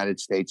in the United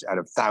States out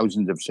of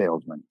thousands of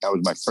salesmen. That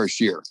was my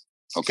first year.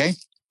 Okay.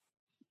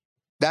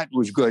 That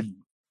was good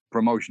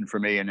promotion for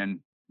me. And then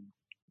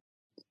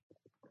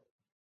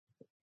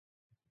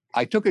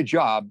I took a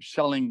job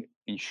selling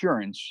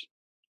insurance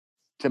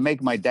to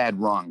make my dad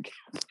wrong.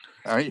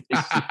 All right.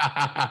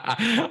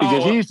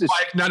 Because he used to,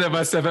 like none of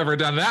us have ever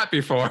done that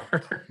before.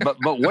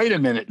 but wait a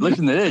minute.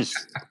 Listen to this.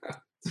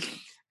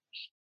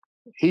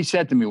 He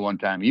said to me one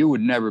time, you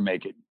would never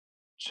make it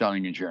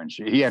selling insurance.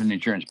 He had an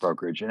insurance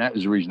brokerage, and that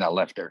was the reason I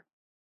left there.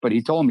 But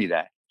he told me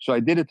that. So I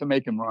did it to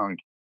make him wrong.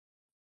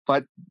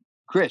 But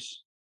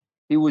Chris,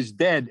 he was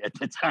dead at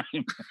the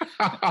time.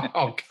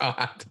 Oh,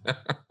 God.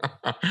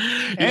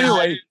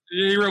 Anyway.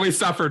 Yeah, he really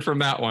suffered from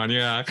that one.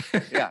 Yeah.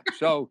 Yeah.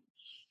 So,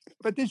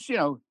 but this,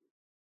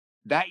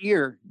 that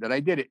year that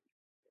I did it,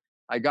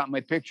 I got my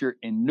picture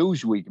in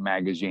Newsweek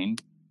magazine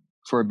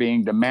for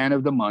being the man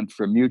of the month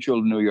for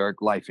Mutual New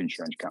York Life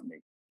Insurance Company.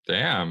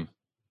 Damn.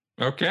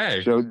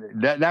 Okay. So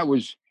that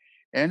was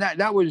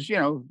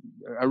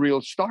a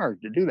real star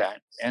to do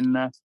that. And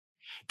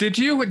did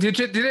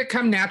it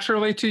come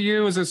naturally to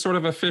you as a sort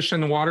of a fish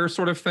in the water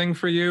sort of thing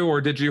for you,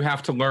 or did you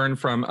have to learn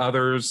from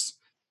others?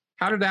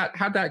 How'd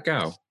that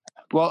go?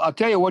 Well, I'll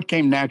tell you what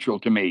came natural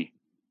to me: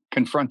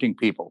 confronting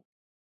people.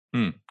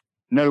 In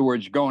other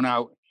words, going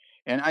out,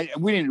 and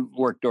we didn't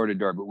work door to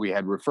door, but we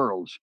had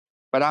referrals.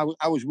 But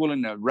I was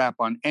willing to rap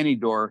on any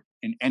door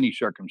in any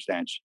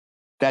circumstance.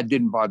 That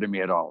didn't bother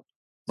me at all.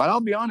 But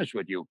I'll be honest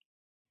with you,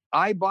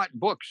 I bought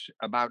books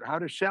about how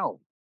to sell.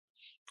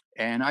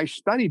 and I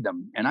studied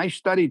them, and I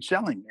studied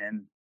selling.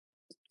 And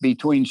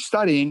between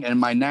studying and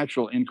my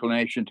natural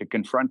inclination to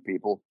confront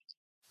people,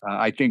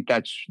 I think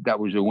that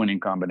was a winning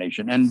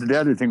combination. And the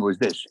other thing was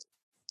this: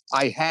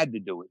 I had to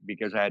do it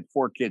because I had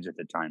 4 kids at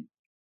the time.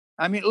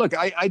 I mean, look,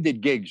 I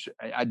did gigs.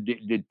 I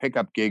did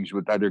pickup gigs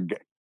with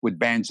with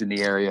bands in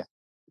the area,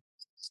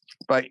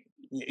 but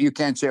you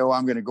can't say, "Oh,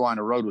 I'm going to go on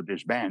the road with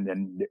this band,"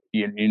 and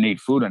you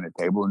need food on the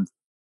table. And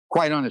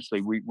quite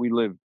honestly, we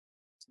live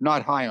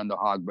not high on the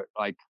hog, but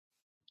like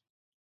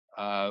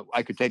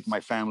I could take my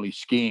family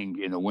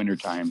skiing in the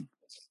wintertime,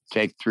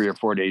 take 3 or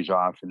 4 days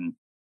off, and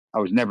I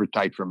was never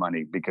tight for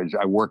money because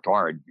I worked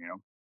hard, you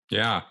know.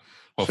 Yeah.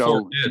 Well, So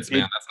 4 kids,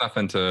 man,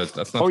 that's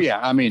nothing. Oh yeah,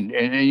 I mean,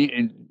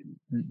 and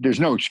there's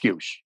no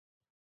excuse.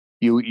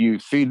 You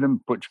feed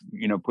them, put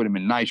them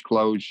in nice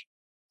clothes.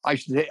 I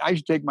used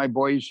to take my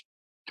boys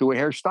to a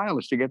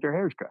hairstylist to get their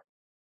hairs cut.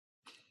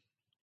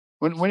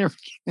 When you're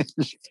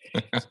kids,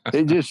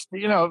 they just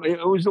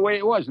it was the way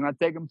it was, and I'd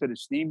take them to the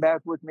steam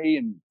bath with me,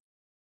 and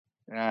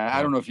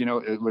I don't know if you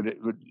know,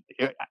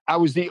 I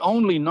was the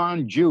only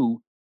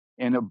non-Jew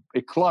in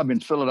a club in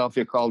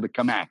Philadelphia called the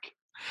Kamak.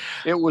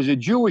 It was a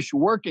Jewish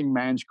working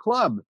man's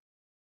club.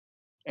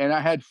 And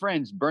I had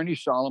friends, Bernie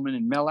Solomon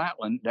and Mel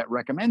Atlan, that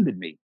recommended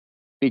me.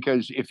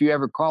 Because if you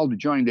ever called to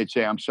join, they'd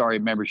say, "I'm sorry,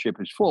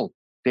 membership is full."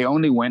 They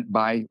only went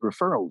by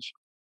referrals.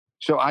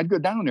 So I'd go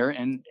down there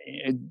and,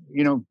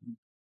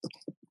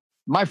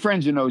 my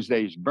friends in those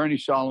days, Bernie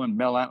Solomon,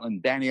 Mel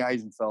Atlan, Danny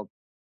Eisenfeld,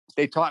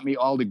 they taught me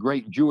all the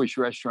great Jewish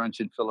restaurants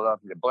in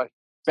Philadelphia. The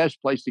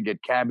best place to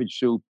get cabbage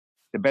soup,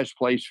 the best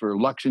place for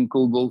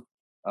Luxemkugel,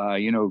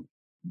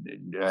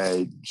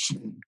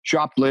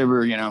 chopped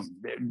liver,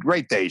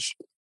 great days.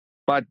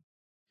 But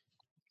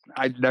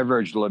I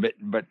diverged a little bit,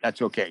 but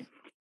that's okay.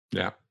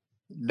 Yeah.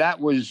 That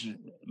was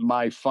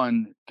my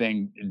fun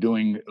thing,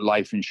 doing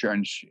life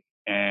insurance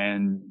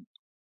and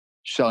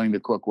selling the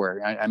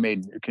cookware. I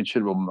made a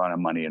considerable amount of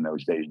money in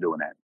those days doing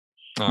that.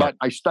 But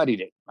I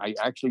studied it. I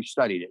actually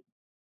studied it.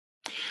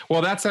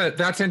 Well, that's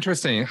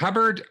interesting.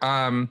 Hubbard,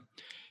 I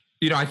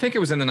think it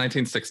was in the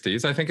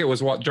 1960s. I think it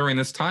was during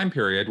this time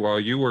period while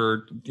you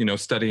were,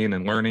 studying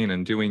and learning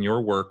and doing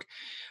your work.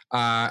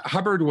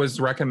 Hubbard was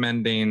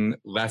recommending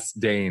Les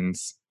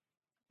Dane's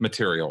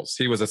materials.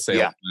 He was a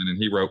salesman and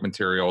he wrote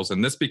materials,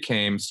 and this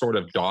became sort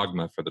of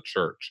dogma for the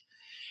church.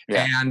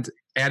 Yeah.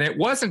 And it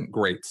wasn't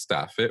great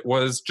stuff. It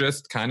was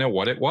just kind of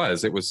what it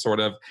was. It was sort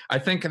of, I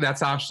think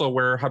that's also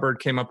where Hubbard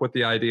came up with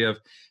the idea of,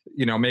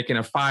 making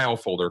a file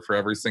folder for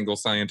every single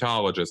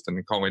Scientologist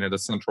and calling it a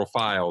central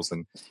files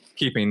and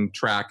keeping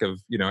track of,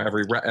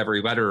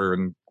 every letter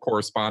and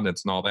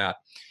correspondence and all that.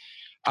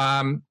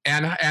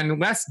 And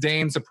Les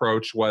Dane's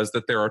approach was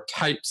that there are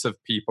types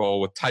of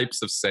people with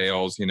types of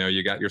sales.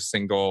 You got your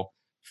single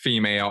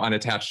female,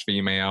 unattached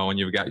female, and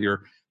you've got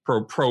your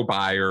pro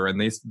buyer,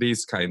 and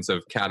these kinds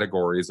of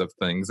categories of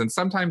things. And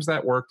sometimes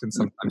that worked and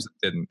sometimes it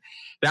didn't.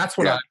 That's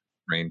what I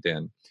trained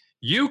in.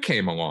 You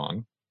came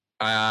along,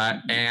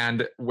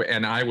 and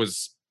I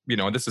was,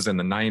 this is in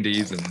the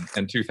 90s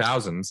and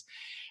 2000s.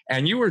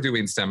 And you were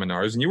doing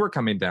seminars and you were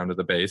coming down to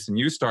the base and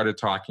you started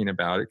talking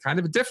about it, kind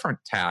of a different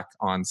tack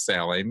on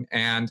selling.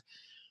 And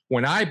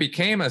when I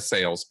became a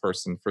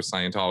salesperson for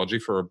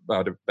Scientology for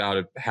about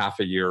a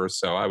half a year or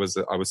so, I was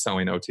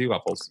selling OT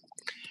levels.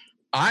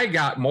 I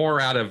got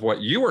more out of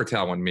what you were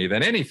telling me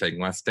than anything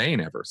Les Dane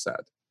ever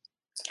said.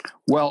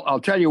 Well, I'll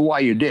tell you why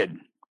you did.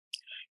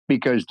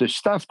 Because the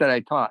stuff that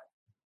I taught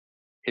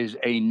is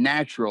a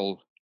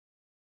natural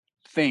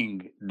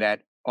thing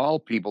that all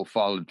people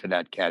fall into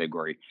that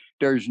category.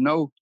 There's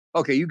no,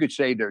 okay, you could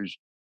say there's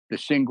the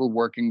single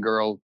working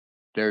girl,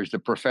 there's the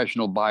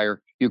professional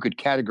buyer. You could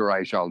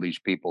categorize all these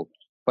people,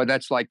 but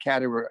that's like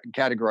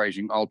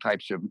categorizing all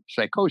types of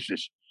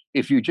psychosis.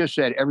 If you just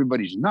said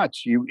everybody's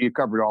nuts, you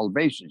covered all the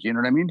bases. You know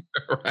what I mean?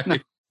 Right. No,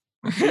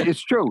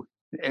 it's true.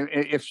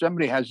 If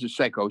somebody has a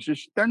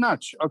psychosis, they're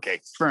nuts.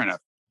 Okay, fair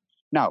enough.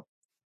 Now,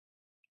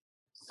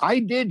 I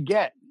did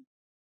get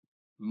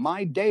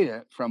my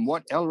data from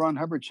what L. Ron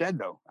Hubbard said,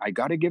 though. I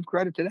got to give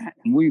credit to that.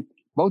 And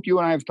both you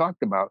and I have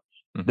talked about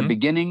the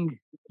beginning,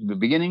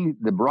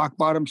 the rock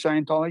bottom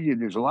Scientology.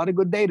 There's a lot of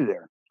good data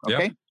there.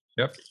 Okay.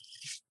 Yep.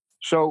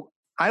 So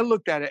I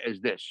looked at it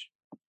as this: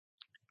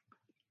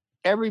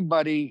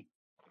 everybody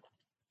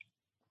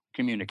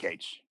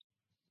communicates.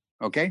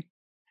 Okay.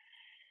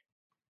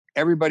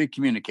 Everybody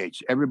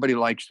communicates. Everybody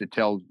likes to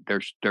tell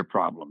their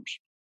problems.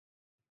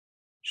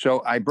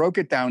 So I broke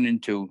it down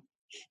into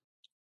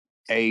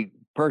a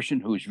person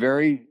who's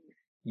very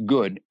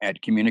good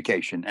at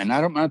communication. And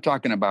I'm not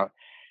talking about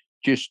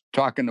just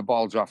talking the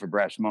balls off a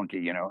brass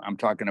monkey. I'm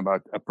talking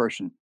about a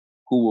person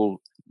who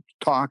will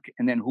talk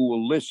and then who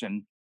will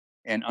listen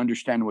and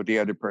understand what the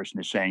other person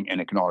is saying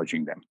and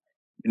acknowledging them.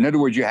 In other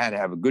words, you had to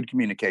have a good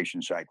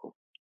communication cycle.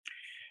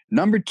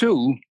 Number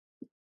 2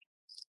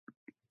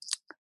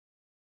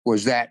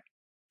 was that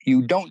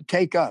you don't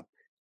take up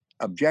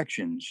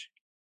objections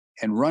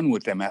and run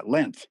with them at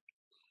length,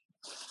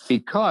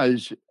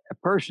 because a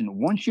person,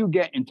 once you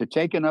get into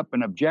taking up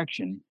an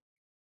objection,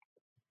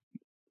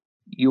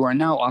 you are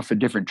now off a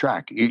different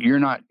track. You're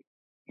not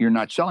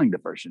selling the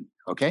person.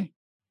 Okay.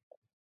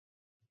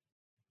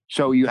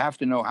 So you have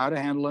to know how to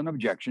handle an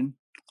objection.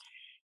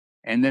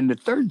 And then the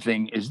third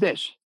thing is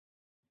this: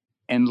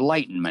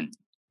 enlightenment.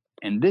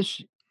 And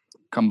this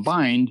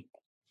combined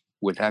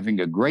with having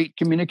a great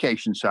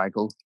communication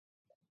cycle,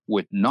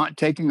 with not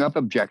taking up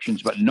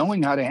objections, but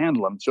knowing how to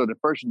handle them so the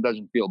person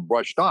doesn't feel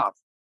brushed off,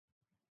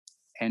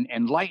 and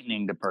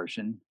enlightening the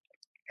person.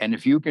 And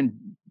if you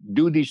can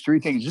do these three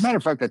things, as a matter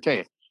of fact, I tell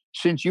you,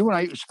 since you and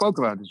I spoke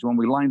about this when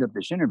we lined up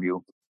this interview,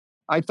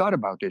 I thought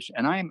about this,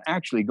 and I am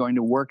actually going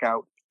to work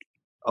out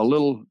a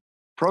little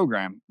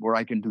program where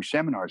I can do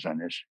seminars on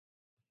this.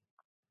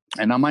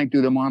 And I might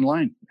do them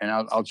online, and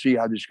I'll see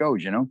how this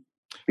goes,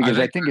 because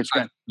I think it's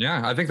going to.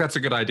 Yeah, I think that's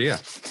a good idea.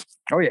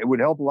 Oh, yeah, it would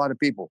help a lot of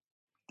people.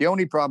 The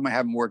only problem I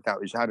haven't worked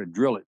out is how to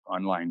drill it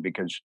online,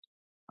 because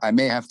I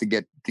may have to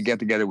get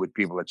together with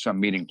people at some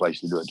meeting place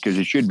to do it, because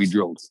it should be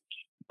drilled.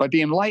 But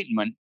the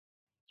enlightenment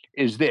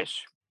is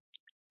this.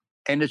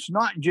 And it's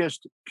not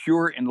just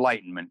pure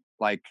enlightenment,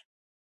 like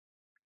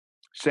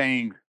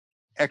saying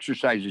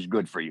exercise is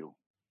good for you.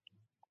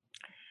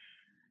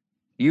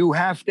 You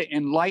have to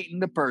enlighten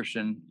the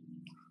person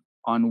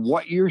on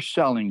what you're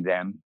selling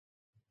them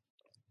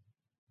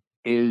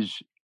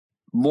is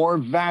more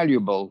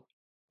valuable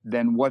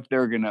than what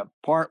they're going to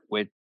part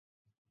with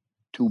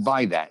to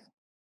buy that.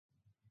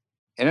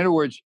 In other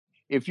words,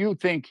 if you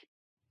think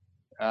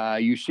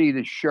you see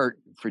this shirt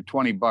for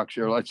 $20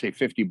 or let's say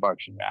 $50,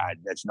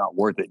 that's not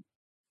worth it.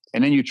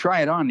 And then you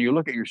try it on, and you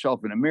look at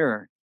yourself in the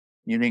mirror,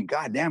 and you think,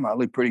 God damn, I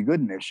look pretty good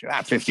in this.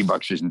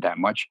 $50 isn't that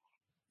much.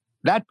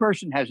 That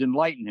person has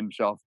enlightened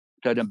himself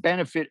to the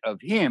benefit of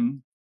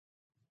him,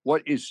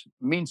 what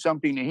means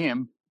something to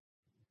him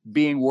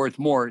being worth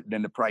more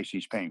than the price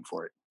he's paying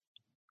for it.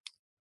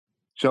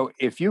 So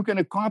if you can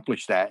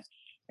accomplish that,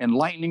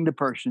 enlightening the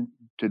person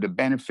to the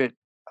benefit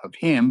of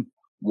him,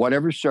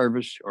 whatever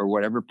service or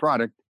whatever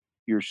product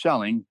you're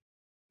selling,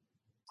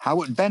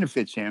 how it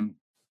benefits him,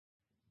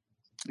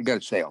 you got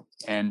a sale.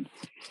 And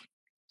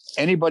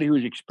anybody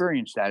who's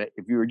experienced that,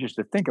 if you were just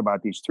to think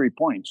about these 3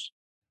 points,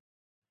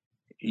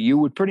 you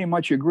would pretty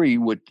much agree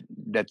with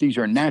that these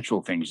are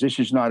natural things. This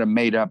is not a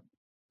made up,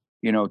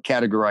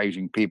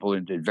 categorizing people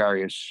into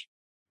various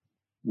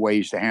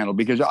ways to handle.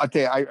 Because I'll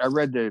tell you, I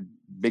read the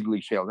Big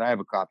League Sales. I have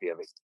a copy of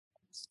it.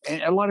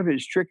 And a lot of it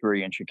is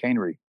trickery and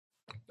chicanery.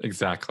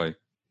 Exactly.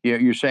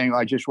 You're saying,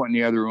 I just went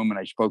in the other room and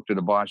I spoke to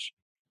the boss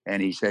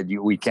and he said,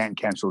 we can't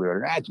cancel the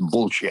order. That's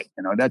bullshit.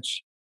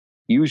 That's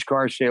used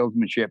car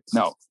salesmanship.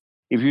 No.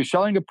 If you're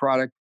selling a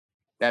product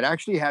that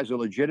actually has a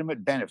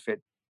legitimate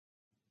benefit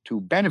to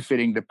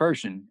benefiting the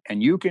person,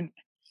 and you can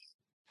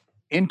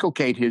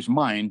inculcate his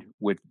mind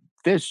with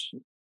this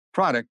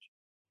product,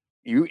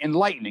 you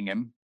enlightening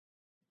him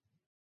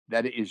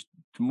that it is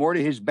more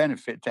to his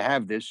benefit to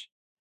have this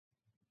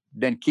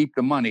than keep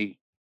the money,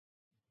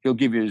 he'll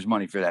give you his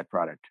money for that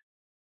product.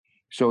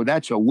 So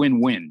that's a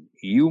win-win.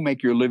 You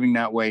make your living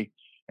that way,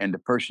 and the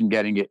person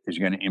getting it is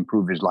going to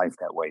improve his life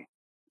that way.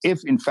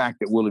 If, in fact,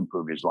 it will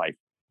improve his life.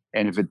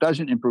 And if it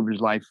doesn't improve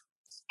his life,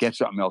 get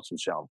something else to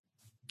sell.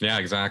 Yeah,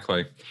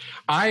 exactly.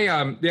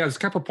 There's a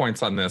couple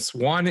points on this.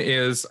 One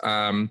is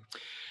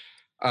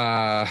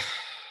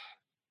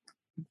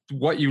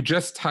what you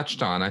just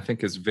touched on, I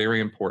think, is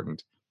very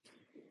important.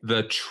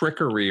 The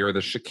trickery or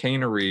the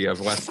chicanery of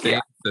Les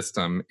Dane's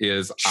system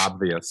is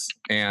obvious.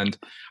 And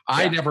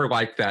I never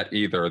liked that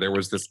either. There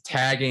was this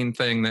tagging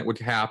thing that would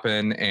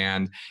happen,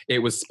 and it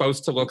was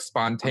supposed to look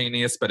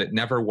spontaneous, but it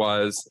never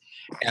was.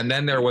 And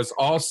then there was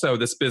also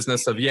this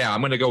business of, I'm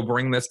going to go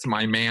bring this to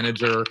my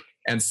manager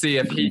and see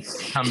if he can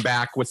come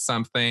back with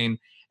something.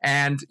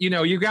 And,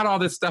 you got all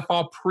this stuff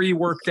all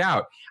pre-worked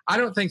out. I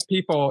don't think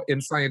people in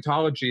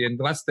Scientology,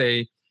 unless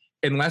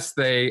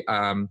they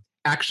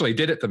actually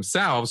did it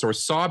themselves or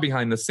saw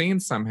behind the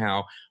scenes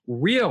somehow,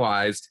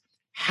 realized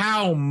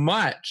how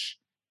much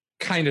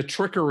kind of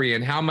trickery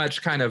and how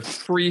much kind of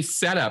free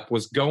setup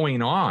was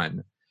going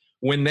on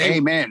when they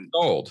were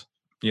sold,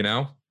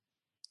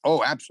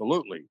 Oh,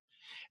 absolutely.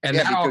 And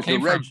that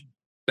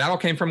all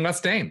came from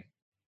Les Dane.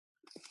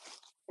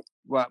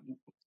 Well,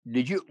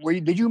 did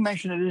you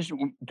mention this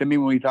to me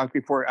when we talked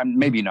before?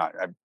 Maybe not.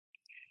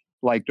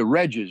 Like the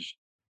Regs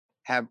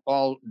have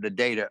all the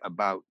data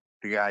about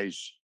the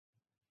guy's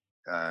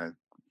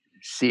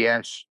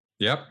CS.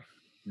 Yep.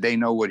 They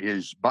know what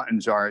his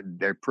buttons are.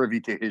 They're privy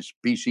to his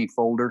PC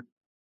folder,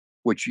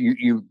 which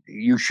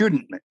you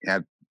shouldn't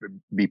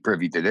be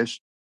privy to this.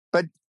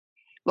 But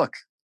look,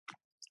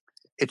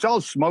 it's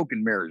all smoke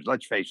and mirrors.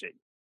 Let's face it.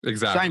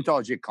 Exactly.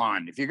 Scientology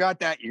con. If you got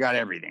that, you got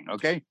everything.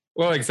 Okay.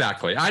 Well,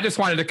 exactly. I just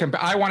wanted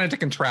to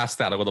contrast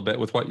that a little bit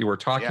with what you were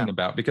talking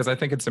about, because I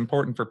think it's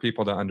important for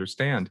people to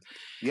understand.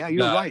 Yeah,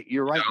 you're right.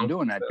 You're right in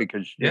doing that,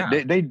 because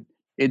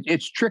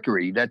it's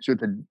trickery. That's what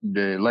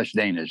the Les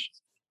Dane is.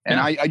 And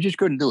I just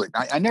couldn't do it.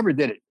 I never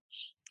did it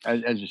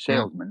as a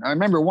salesman. I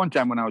remember one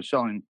time when I was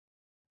selling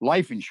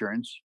life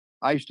insurance,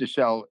 I used to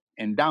sell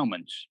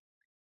endowments,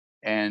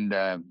 and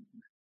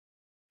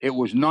it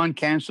was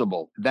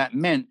non-cancelable. That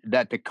meant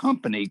that the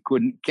company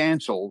couldn't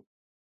cancel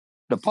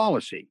the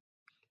policy.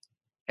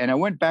 And I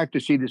went back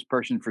to see this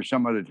person for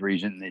some other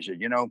reason. And they said,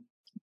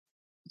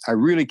 I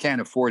really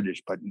can't afford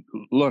this, but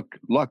look,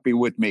 luck be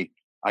with me.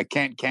 I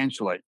can't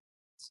cancel it.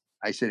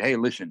 I said, hey,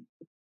 listen,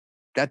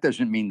 that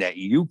doesn't mean that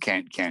you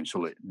can't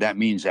cancel it. That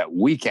means that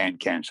we can't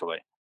cancel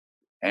it.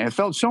 And it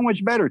felt so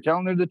much better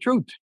telling her the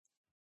truth.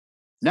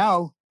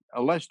 Now,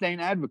 a less than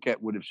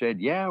advocate would have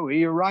said, yeah, well,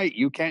 you're right.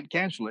 You can't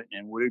cancel it.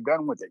 And we're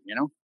done with it,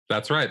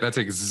 That's right. That's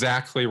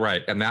exactly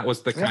right. And that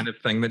was the kind of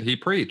thing that he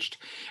preached.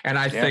 And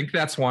I think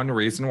that's one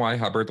reason why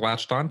Hubbard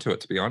latched onto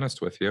it, to be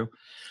honest with you.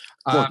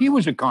 Well, he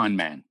was a con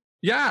man.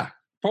 Yeah.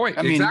 Point.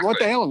 I mean, what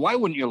the hell? Why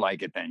wouldn't you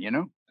like it then,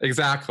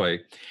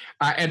 Exactly.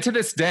 And to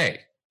this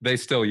day, they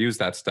still use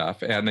that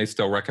stuff and they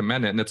still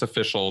recommend it. And it's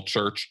official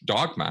church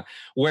dogma.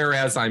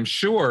 Whereas I'm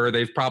sure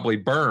they've probably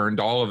burned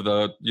all of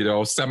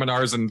the,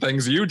 seminars and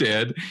things you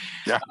did.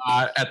 Yeah.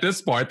 At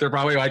this point, they're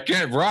probably like,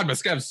 Ron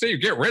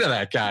Miscavige, get rid of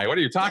that guy. What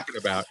are you talking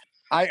about?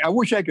 I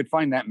wish I could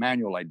find that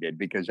manual I did,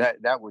 because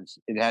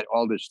it had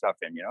all this stuff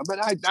in, but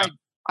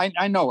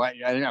I know I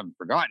haven't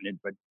forgotten it,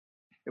 but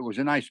it was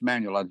a nice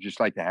manual. I'd just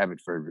like to have it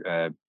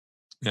for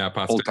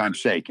old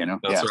time's sake,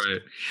 That's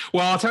right.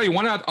 Well, I'll tell you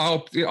one.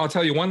 I'll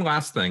tell you one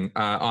last thing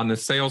on the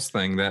sales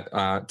thing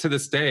that to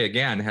this day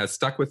again has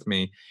stuck with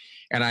me,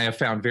 and I have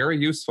found very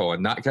useful.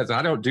 And not because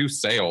I don't do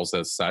sales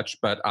as such,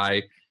 but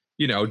I,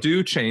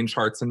 do change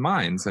hearts and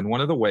minds. And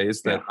one of the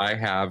ways that I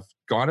have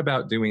gone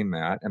about doing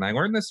that, and I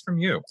learned this from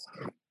you,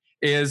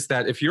 is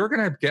that if you're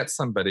going to get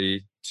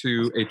somebody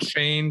to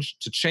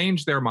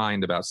change their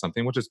mind about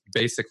something, which is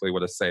basically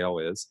what a sale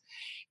is,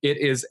 it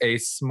is a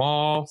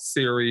small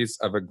series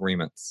of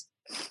agreements.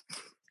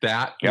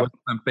 That was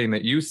something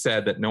that you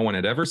said that no one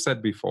had ever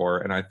said before.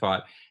 And I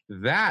thought,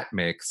 that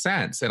makes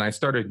sense. And I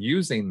started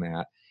using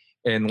that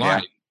in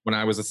life when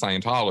I was a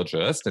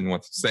Scientologist and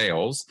with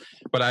sales.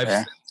 But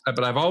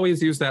I've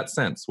always used that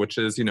sense, which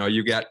is,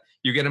 you get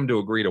them to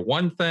agree to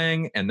one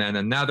thing and then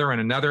another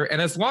and another.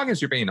 And as long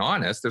as you're being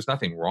honest, there's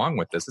nothing wrong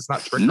with this. It's not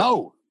tricky.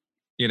 No.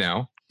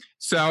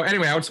 So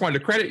anyway, I just wanted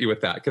to credit you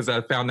with that because I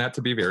found that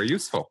to be very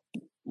useful.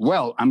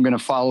 Well, I'm going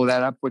to follow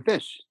that up with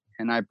this.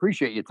 And I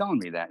appreciate you telling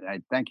me that.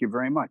 I thank you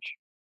very much.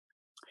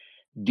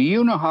 Do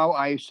you know how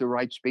I used to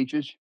write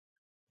speeches?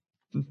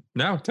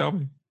 No, tell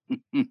me.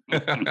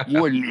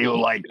 Wouldn't you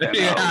like to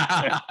know?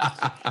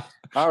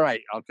 All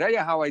right, I'll tell you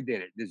how I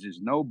did it. This is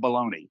no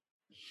baloney.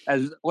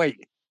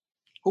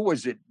 Who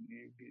was it?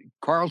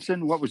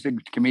 Carlson? What was the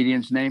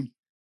comedian's name?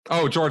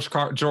 Oh, George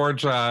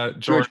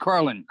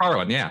Carlin.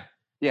 Carlin, yeah.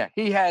 Yeah,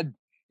 he had,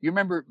 you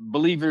remember,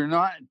 Believe It or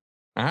Not?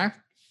 Uh-huh.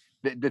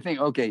 The thing,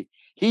 okay,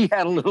 he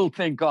had a little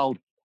thing called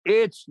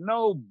It's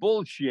No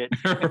Bullshit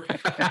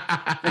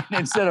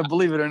instead of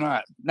Believe It or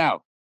Not.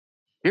 Now,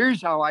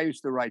 here's how I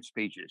used to write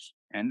speeches.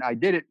 And I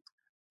did it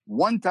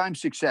one time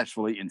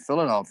successfully in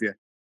Philadelphia,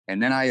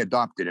 and then I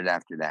adopted it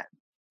after that.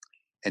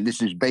 And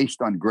this is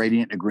based on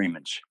gradient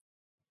agreements.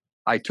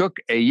 I took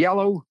a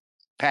yellow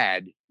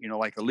pad,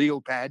 like a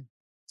legal pad.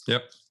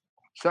 Yep.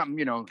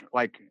 Something,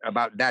 like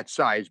about that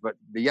size, but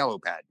the yellow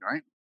pad,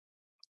 right?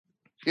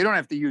 You don't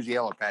have to use the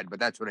yellow pad, but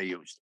that's what I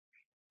used.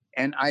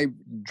 And I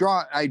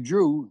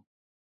drew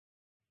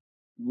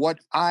what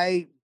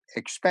I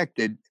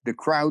expected the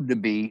crowd to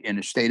be in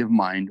a state of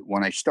mind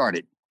when I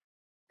started.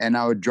 And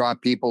I would draw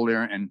people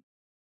there and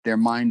their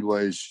mind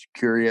was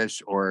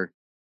curious or,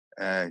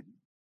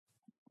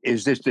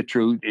 is this the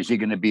truth? Is he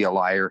going to be a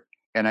liar?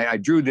 And I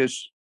drew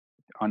this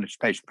on this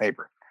piece of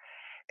paper.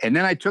 And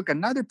then I took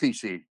another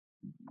piece of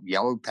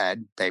yellow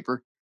pad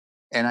paper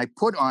and I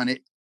put on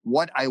it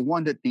what I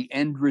wanted the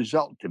end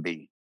result to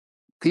be.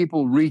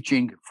 People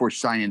reaching for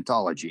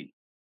Scientology.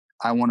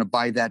 I want to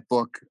buy that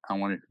book. I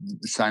want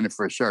to sign up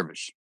for a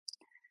service.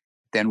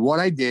 Then what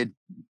I did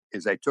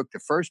is I took the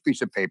first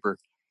piece of paper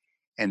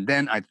and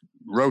then I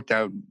wrote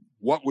down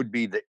what would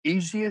be the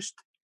easiest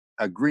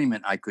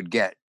agreement I could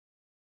get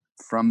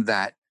from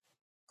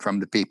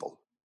the people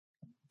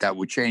that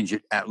would change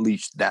it at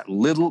least that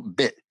little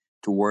bit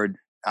toward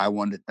I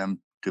wanted them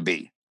to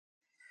be.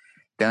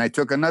 Then I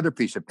took another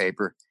piece of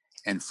paper,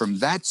 and from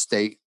that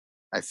state,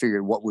 I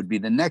figured what would be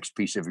the next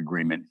piece of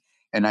agreement.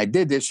 And I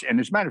did this, and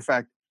as a matter of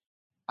fact,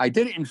 I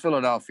did it in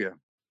Philadelphia,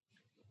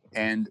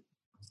 and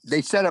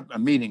they set up a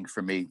meeting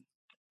for me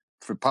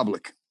for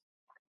public.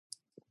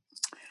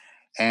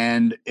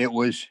 And it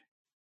was,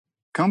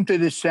 come to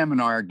this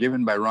seminar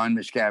given by Ron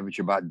Miscavige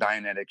about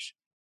Dianetics.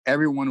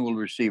 Everyone will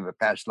receive a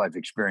past life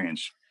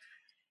experience.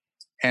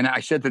 And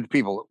I said to the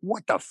people,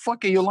 what the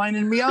fuck are you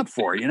lining me up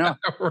for,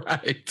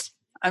 Right.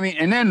 I mean,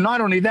 and then not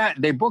only that,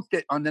 they booked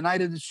it on the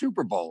night of the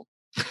Super Bowl.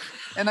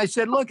 And I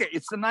said, look,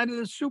 it's the night of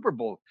the Super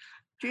Bowl.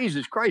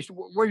 Jesus Christ,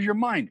 where's your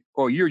mind?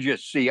 Oh, you're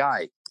just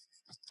CI.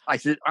 I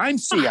said, I'm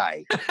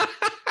CI.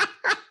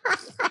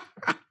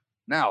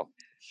 Now,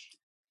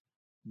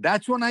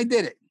 that's when I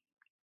did it.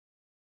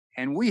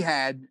 And we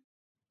had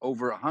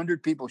over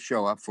 100 people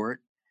show up for it.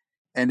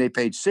 And they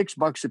paid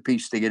 $6 a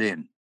piece to get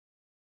in.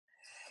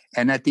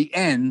 And at the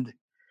end,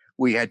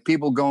 we had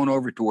people going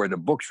over to where the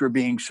books were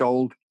being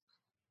sold,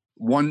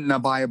 wanting to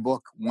buy a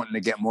book, wanting to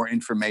get more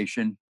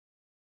information.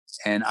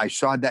 And I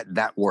saw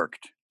that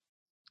worked.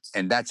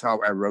 And that's how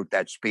I wrote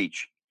that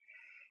speech.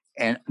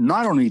 And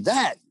not only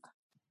that,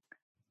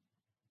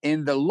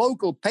 in the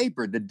local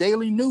paper, the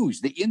Daily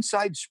News, the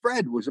inside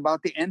spread was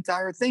about the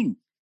entire thing.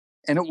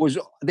 And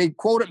they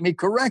quoted me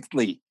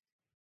correctly.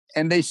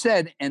 And they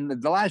said, and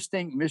the last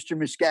thing Mr.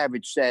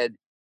 Miscavige said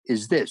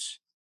is this: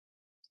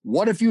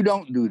 what if you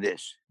don't do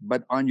this,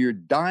 but on your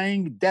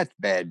dying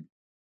deathbed,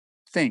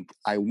 think,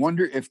 I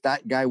wonder if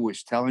that guy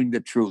was telling the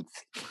truth.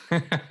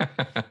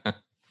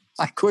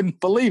 I couldn't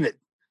believe it.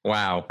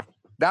 Wow.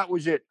 That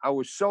was it. I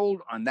was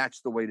sold on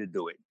that's the way to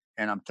do it.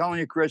 And I'm telling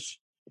you, Chris,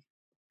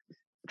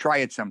 try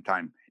it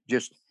sometime.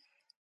 Just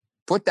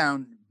put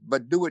down,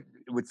 but do it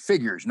with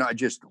figures, not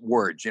just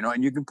words,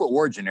 and you can put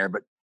words in there,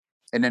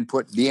 and then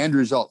put the end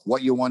result,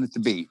 what you want it to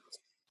be.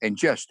 And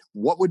just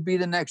what would be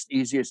the next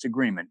easiest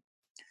agreement?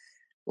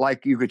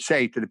 Like you could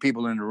say to the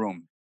people in the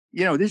room,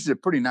 this is a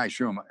pretty nice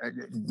room.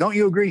 Don't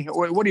you agree?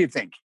 What do you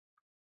think?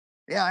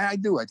 Yeah, I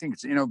do. I think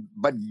it's,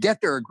 but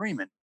get their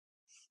agreement.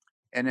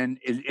 And then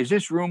is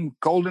this room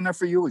cold enough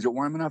for you? Is it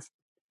warm enough?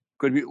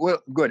 Could be.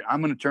 Well, good.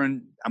 I'm going to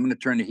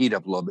turn the heat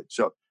up a little bit.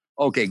 So,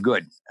 okay,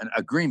 good. An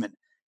agreement,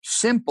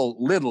 simple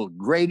little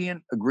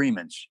gradient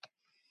agreements.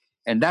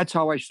 And that's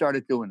how I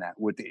started doing that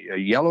with a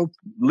yellow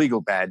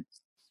legal pad.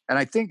 And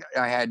I think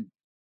I had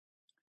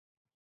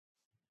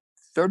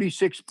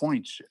 36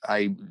 points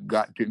I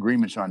got to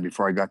agreements on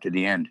before I got to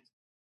the end.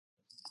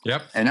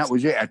 Yep. And that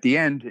was it. At the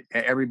end,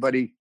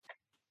 everybody,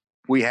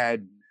 we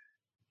had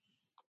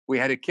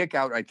to kick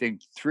out, I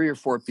think, 3 or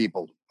 4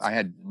 people. I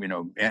had,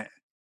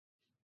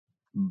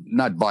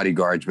 not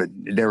bodyguards, but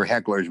they were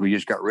hecklers. We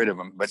just got rid of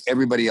them. But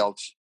everybody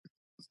else,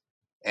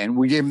 and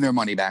we gave them their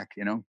money back,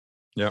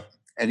 Yep.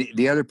 And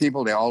the other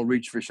people, they all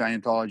reached for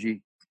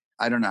Scientology.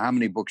 I don't know how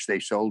many books they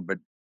sold, but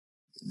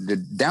the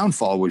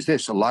downfall was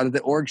this. A lot of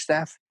the org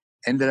staff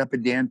ended up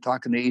at the end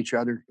talking to each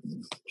other.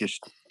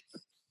 Just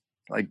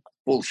like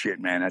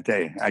bullshit, man. I tell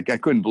you, I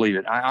couldn't believe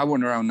it. I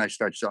went around and I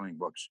started selling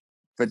books,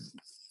 but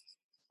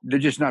they're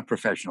just not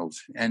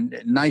professionals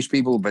and nice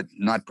people, but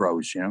not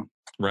pros,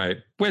 Right.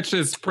 Which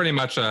is pretty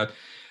much a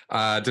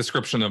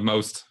description of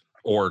most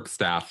org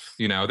staff.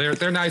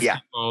 They're nice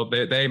people.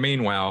 They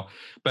mean well,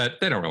 but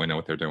they don't really know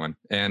what they're doing.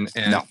 And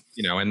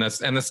no. And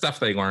the stuff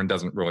they learn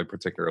doesn't really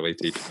particularly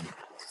teach them.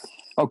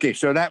 Okay,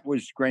 so that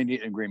was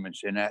gradient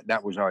agreements, and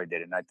that was how I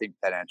did it. And I think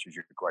that answers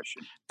your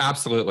question.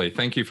 Absolutely.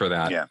 Thank you for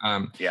that. Yeah.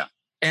 Yeah.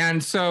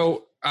 And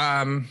so,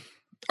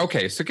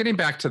 okay, so getting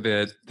back to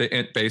the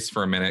int base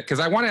for a minute, because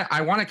I want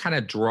to kind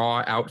of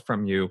draw out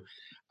from you,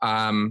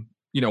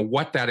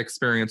 what that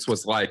experience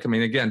was like. I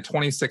mean, again,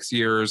 26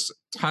 years,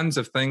 tons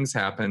of things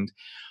happened.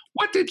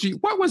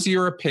 What was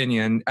your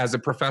opinion as a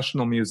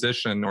professional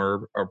musician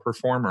or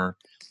performer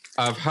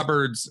of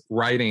Hubbard's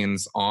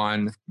writings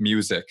on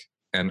music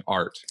and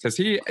art? Because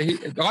he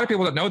a lot of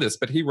people don't know this,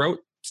 but he wrote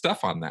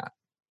stuff on that.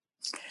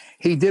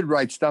 He did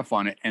write stuff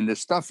on it, and the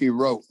stuff he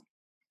wrote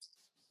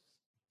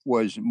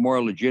was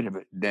more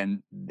legitimate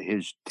than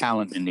his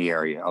talent in the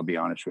area, I'll be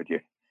honest with you.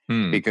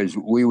 Because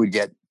we would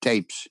get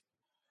tapes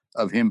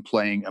of him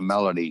playing a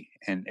melody,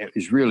 and it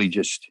was really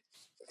just,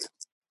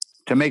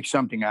 to make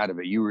something out of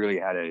it, you really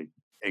had to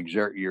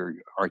exert your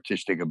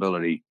artistic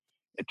ability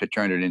to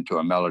turn it into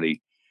a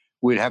melody.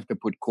 We'd have to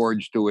put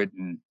chords to it,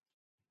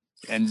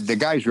 and the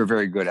guys were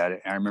very good at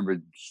it. I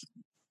remember,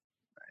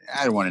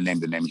 I don't want to name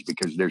the names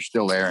because they're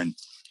still there and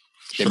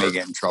they may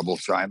get in trouble,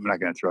 so I'm not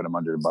going to throw them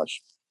under the bus.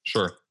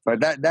 Sure.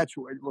 But that's,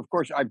 of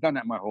course, I've done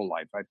that my whole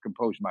life. I've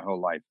composed my whole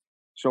life.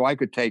 So I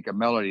could take a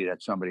melody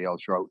that somebody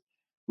else wrote,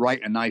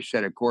 write a nice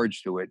set of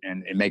chords to it,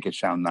 and make it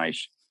sound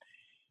nice.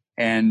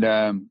 And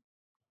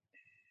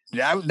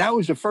that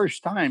was the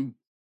first time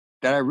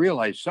that I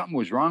realized something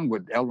was wrong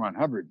with L. Ron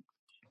Hubbard,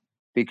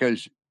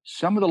 because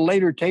some of the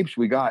later tapes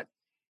we got,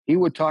 he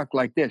would talk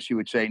like this. He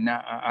would say,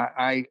 "Now,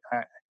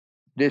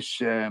 this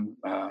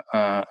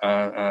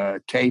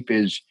tape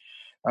is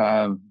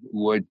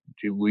what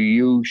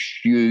you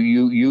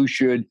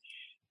should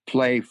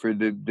play for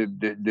the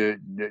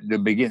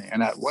beginning."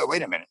 And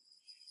wait a minute.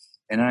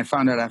 And then I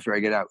found out after I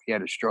get out, he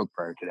had a stroke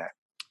prior to that.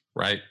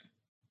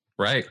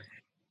 Right.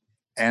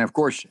 And of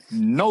course,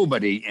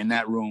 nobody in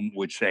that room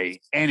would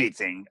say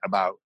anything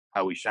about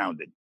how he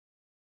sounded.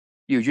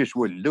 You just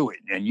wouldn't do it.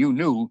 And you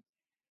knew.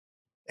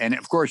 And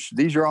of course,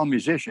 these are all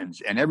musicians,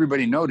 and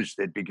everybody noticed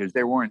it because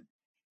they weren't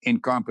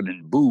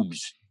incompetent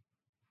boobs.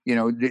 In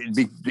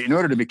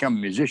order to become a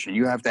musician,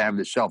 you have to have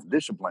the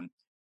self-discipline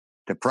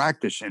to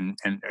practice and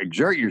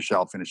exert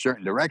yourself in a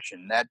certain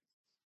direction. That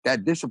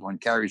discipline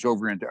carries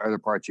over into other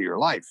parts of your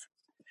life.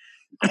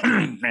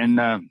 And in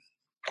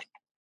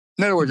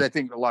other words, I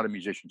think a lot of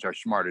musicians are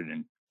smarter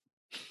than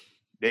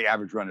the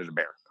average run of the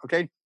bear.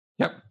 Okay.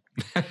 Yep.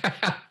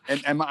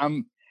 And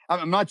I'm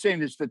not saying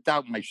this to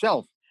doubt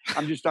myself.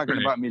 I'm just talking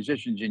about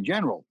musicians in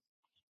general.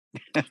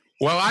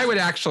 Well, I would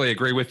actually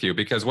agree with you,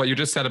 because what you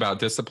just said about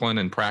discipline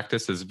and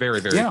practice is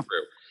very, very true.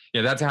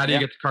 Yeah, that's how do you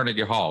get to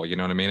Carnegie Hall? You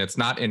know what I mean? It's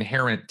not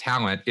inherent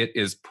talent. It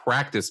is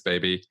practice,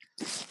 baby.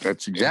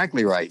 That's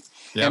exactly right.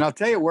 Yep. And I'll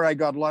tell you where I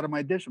got a lot of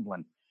my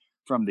discipline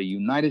from the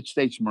United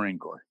States Marine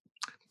Corps.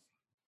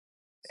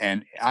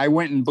 And I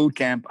went in boot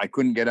camp. I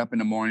couldn't get up in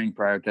the morning.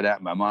 Prior to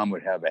that, my mom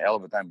would have a hell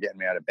of a time getting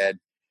me out of bed.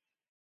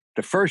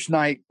 The first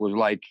night was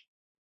like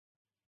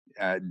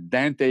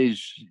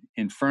Dante's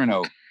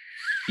Inferno.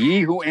 Ye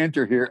who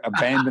enter here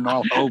abandon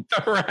all hope.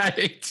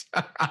 Right.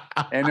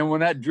 And then when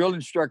that drill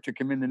instructor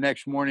came in the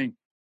next morning,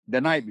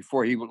 the night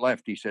before he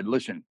left, he said,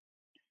 listen,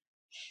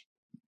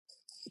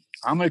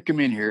 I'm going to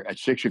come in here at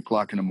 6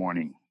 o'clock in the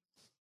morning.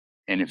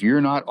 And if you're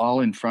not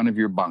all in front of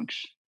your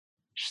bunks,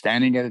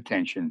 standing at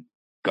attention,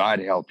 God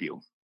help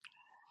you.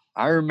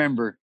 I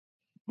remember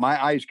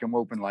my eyes come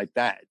open like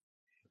that.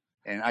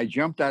 And I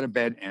jumped out of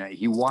bed and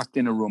he walked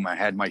in a room. I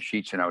had my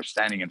sheets and I was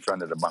standing in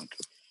front of the bunk.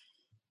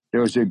 There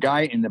was a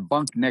guy in the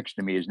bunk next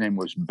to me. His name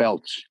was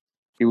Belts.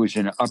 He was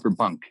in an upper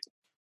bunk.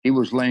 He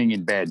was laying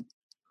in bed.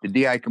 The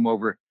DI come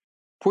over,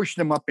 pushed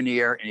him up in the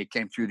air, and he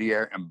came through the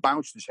air and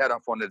bounced his head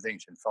off one of the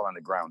things and fell on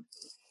the ground.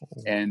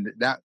 And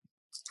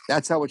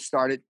that's how it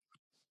started.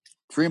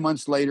 3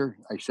 months later,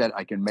 I said,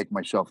 I can make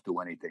myself do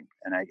anything.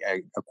 And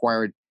I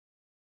acquired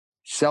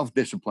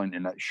self-discipline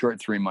in a short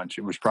 3 months.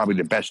 It was probably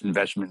the best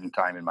investment in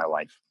time in my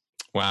life.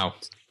 Wow.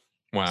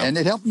 And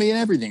it helped me in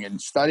everything,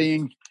 and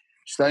studying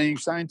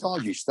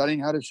Scientology, studying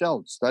how to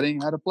sell,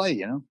 studying how to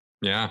play,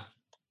 Yeah.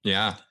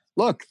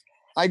 Look,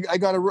 I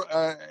got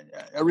a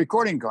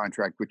recording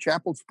contract with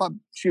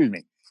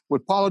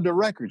with Polydor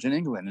Records in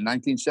England in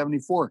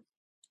 1974.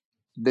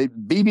 The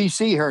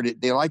BBC heard it.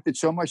 They liked it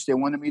so much they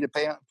wanted me to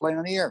play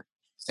on the air.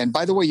 And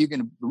by the way, you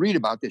can read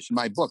about this in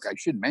my book. I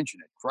should mention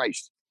it.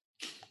 Christ.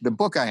 The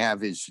book I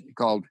have is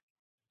called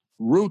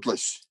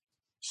Ruthless: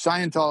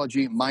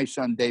 Scientology, My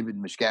Son David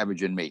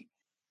Miscavige and Me.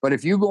 But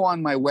if you go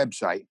on my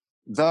website,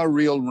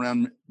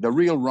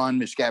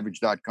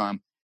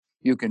 therealronmiscavige.com,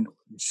 you can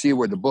see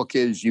where the book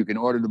is. You can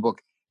order the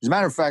book. As a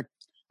matter of fact,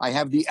 I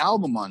have the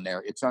album on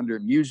there. It's under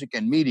music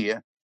and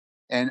media,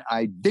 and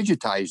I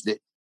digitized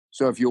it.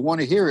 So if you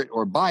want to hear it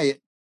or buy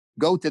it,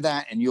 go to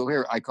that and you'll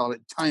hear it. I call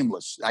it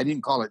timeless. I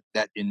didn't call it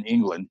that in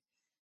England,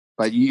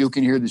 but you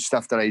can hear the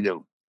stuff that I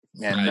do.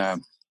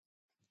 And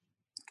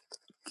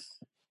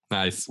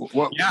nice.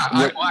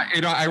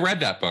 I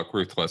read that book,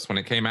 Ruthless, when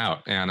it came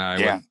out, and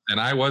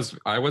I was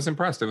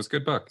impressed. It was a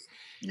good book.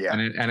 Yeah,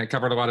 and it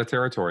covered a lot of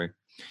territory.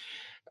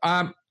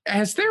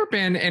 Has there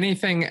been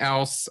anything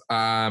else? Wait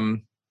a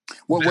minute.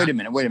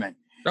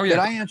 Oh, yeah. Did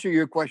I answer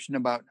your question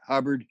about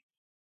Hubbard?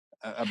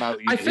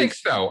 I think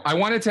so. I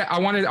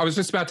was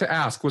just about to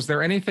ask, was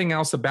there anything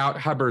else about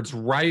Hubbard's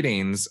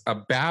writings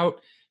about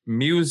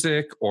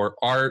music or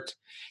art?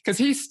 Because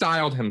he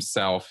styled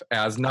himself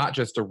as not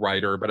just a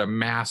writer, but a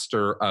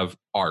master of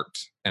art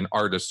and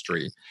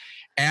artistry.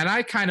 And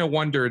I kind of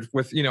wondered,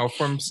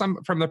 from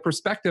the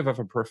perspective of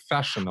a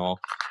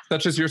professional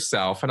such as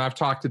yourself, and I've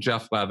talked to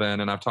Jeff Levin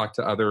and I've talked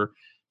to other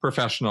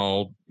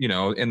professional,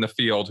 in the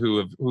field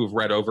who've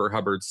read over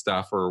Hubbard's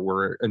stuff or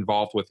were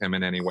involved with him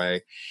in any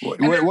way.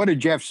 What did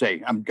Jeff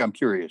say? I'm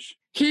curious.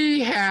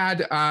 He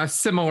had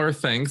similar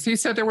things. He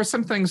said there were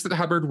some things that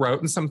Hubbard wrote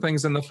and some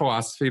things in the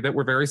philosophy that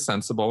were very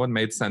sensible and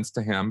made sense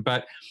to him,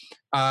 but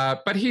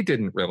he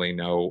didn't really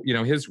know,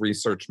 his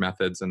research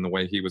methods and the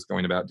way he was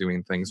going about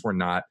doing things were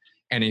not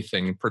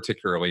anything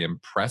particularly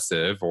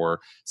impressive or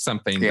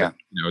something that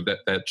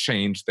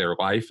changed their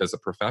life as a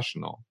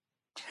professional.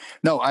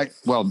 No,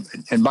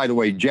 and by the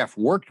way, Jeff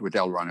worked with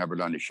L. Ron Hubbard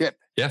on the ship.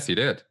 Yes, he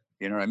did.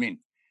 You know what I mean?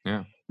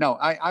 Yeah. No,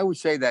 I would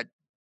say that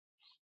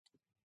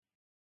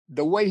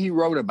the way he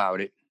wrote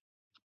about it,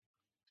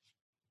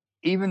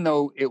 even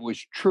though it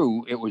was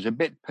true, it was a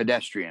bit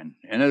pedestrian.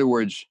 In other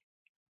words,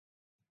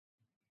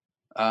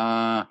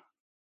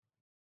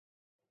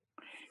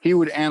 he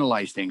would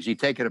analyze things. He'd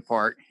take it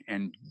apart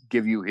and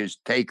give you his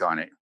take on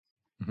it.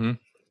 Mm-hmm.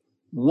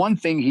 One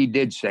thing he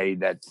did say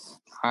that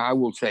I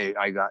will say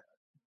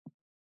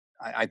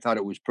I thought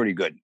it was pretty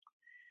good.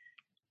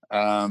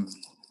 I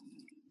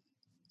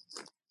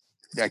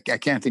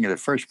can't think of the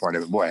first part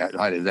of it. Boy,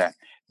 how did that?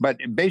 But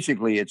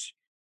basically, it's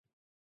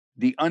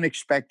the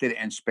unexpected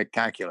and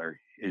spectacular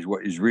is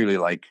what is really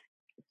like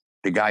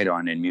the guide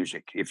on in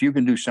music. If you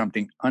can do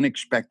something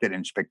unexpected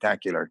and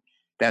spectacular,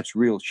 that's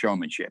real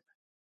showmanship.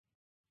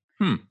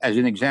 As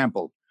an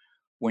example,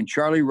 when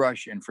Charlie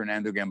Rush and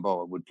Fernando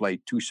Gamboa would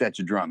play two sets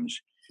of drums,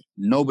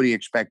 nobody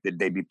expected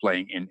they'd be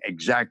playing in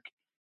exact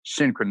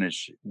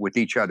synchronous with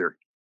each other.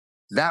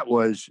 That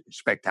was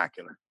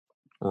spectacular.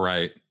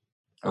 Right.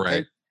 Okay?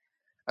 Right.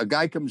 A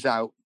guy comes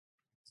out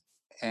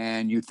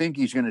and you think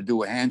he's going to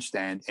do a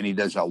handstand and he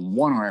does a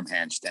one-arm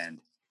handstand.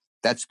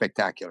 That's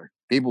spectacular.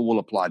 People will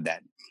applaud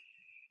that.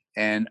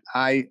 And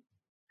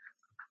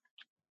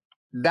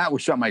that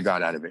was something I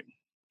got out of it.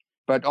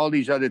 But all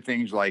these other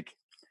things like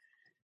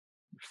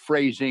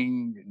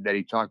phrasing that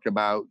he talked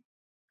about,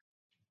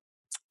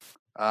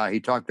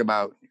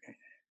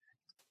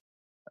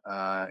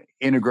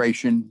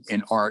 integration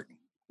in art,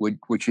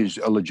 which is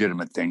a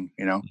legitimate thing,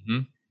 Mm-hmm.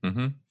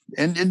 Mm-hmm.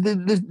 And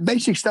the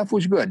basic stuff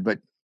was good, but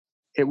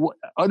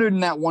other than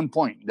that one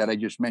point that I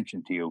just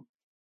mentioned to you,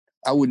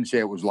 I wouldn't say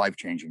it was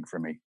life-changing for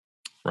me.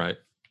 Right.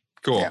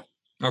 Cool. Yeah.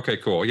 Okay,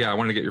 cool. Yeah, I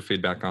wanted to get your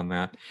feedback on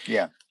that.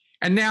 Yeah.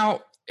 And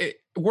now,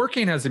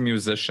 working as a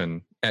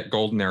musician at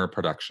Golden Era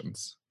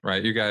Productions,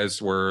 right? You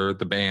guys were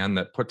the band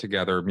that put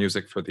together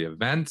music for the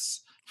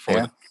events,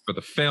 for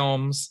the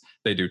films.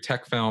 They do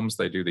tech films.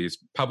 They do these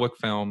public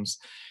films,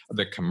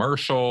 the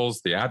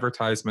commercials, the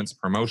advertisements,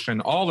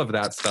 promotion. All of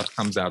that stuff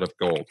comes out of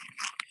Gold.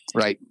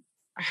 Right.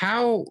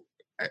 How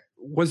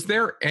was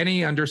there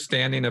any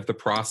understanding of the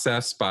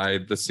process by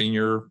the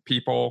senior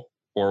people,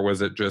 or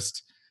was it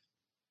just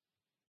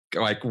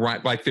like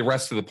the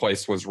rest of the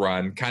place was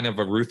run, kind of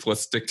a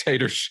ruthless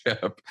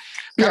dictatorship?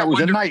 Yeah, it was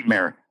a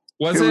nightmare.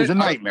 Was it? It was a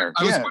nightmare.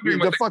 I was wondering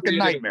it was a fucking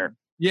nightmare.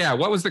 Yeah,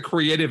 what was the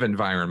creative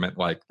environment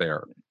like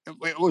there?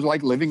 It was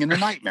like living in a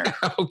nightmare.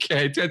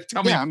 Okay,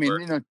 tell me. Yeah, I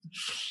mean,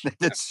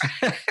 that's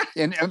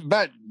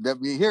but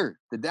here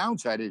the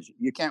downside is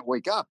you can't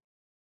wake up.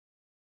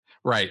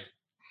 Right.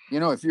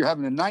 If you're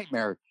having a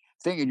nightmare,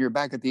 thinking you're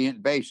back at the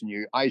base and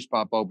your eyes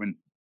pop open,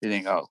 you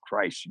think, "Oh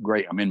Christ,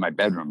 great, I'm in my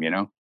bedroom,"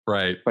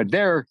 Right. But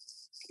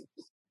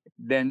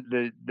then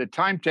the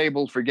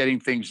timetable for getting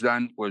things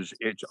done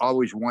it's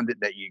always wanted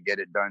that you get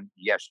it done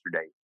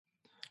yesterday.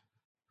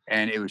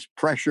 And it was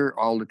pressure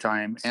all the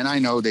time. And I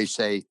know they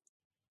say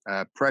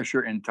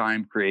pressure and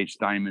time creates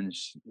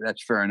diamonds.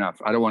 That's fair enough.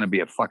 I don't want to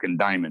be a fucking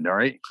diamond, all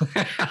right?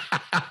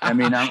 I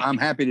mean, I'm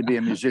happy to be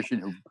a musician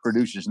who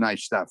produces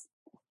nice stuff.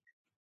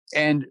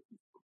 And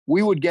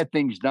we would get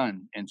things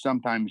done. And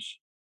sometimes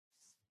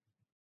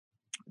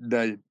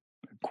the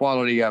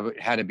quality of it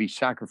had to be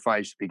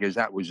sacrificed because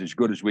that was as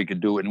good as we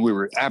could do it. And we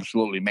were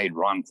absolutely made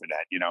wrong for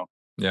that,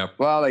 Yeah.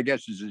 Well, I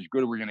guess this is as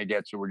good as we're going to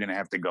get, so we're going to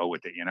have to go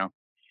with it,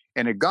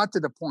 And it got to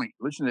the point,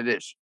 listen to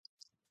this,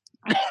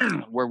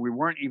 where we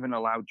weren't even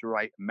allowed to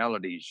write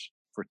melodies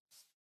for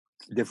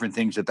different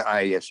things at the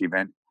IAS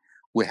event.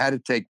 We had to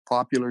take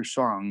popular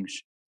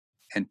songs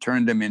and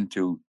turn them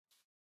into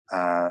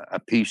a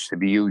piece to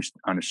be used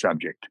on a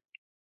subject.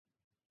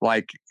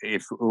 Like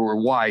if we were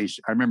wise,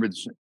 I remember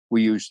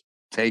we used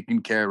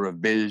 "Taking Care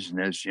of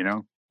Business,"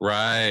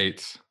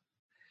 Right.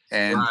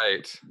 And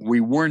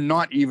we were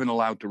not even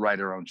allowed to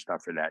write our own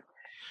stuff for that.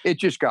 It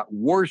just got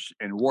worse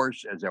and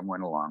worse as I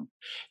went along.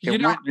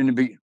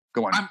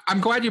 Go on.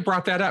 I'm glad you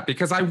brought that up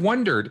because I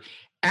wondered,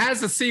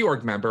 as a Sea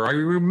Org member, I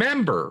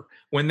remember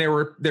when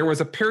there was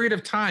a period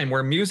of time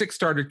where music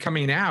started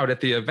coming out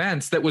at the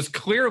events that was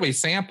clearly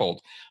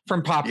sampled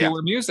from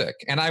popular music.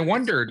 And I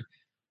wondered,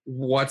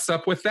 what's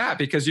up with that?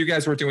 Because you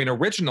guys were doing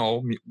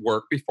original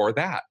work before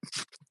that.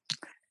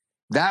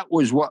 That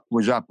was what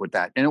was up with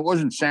that. And it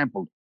wasn't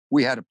sampled.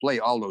 We had to play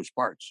all those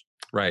parts.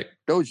 Right.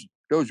 Those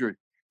are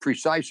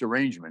precise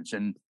arrangements.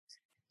 And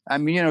I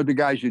mean, the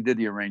guys who did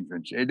the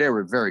arrangements, they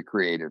were very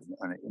creative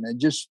on it. And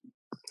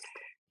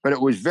but it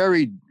was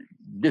very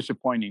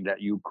disappointing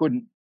that you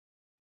couldn't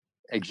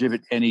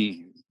exhibit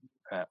any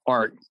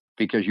art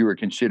because you were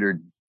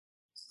considered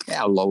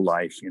low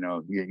life.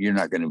 You're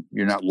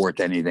not worth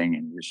anything,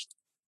 and just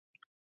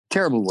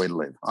terrible way to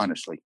live,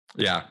 honestly.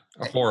 Yeah,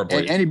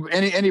 horribly.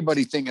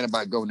 Anybody thinking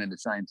about going into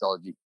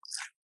Scientology,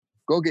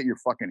 go get your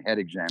fucking head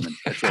examined.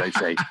 That's what I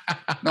say.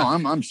 No,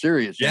 I'm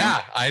serious.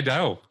 Yeah, I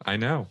know.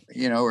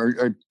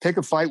 Or pick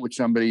a fight with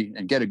somebody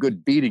and get a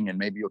good beating, and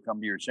maybe you'll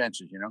come to your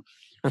senses.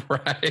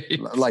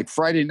 Right. Like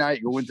Friday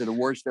night, go into the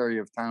worst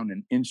area of town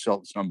and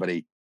insult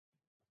somebody,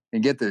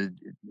 and get the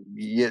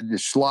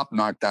slop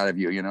knocked out of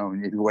you.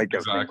 And you wake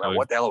up and think, well,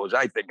 what the hell was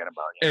I thinking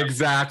about?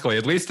 Exactly.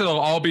 At least it'll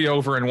all be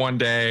over in one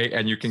day,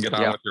 and you can get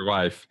on with your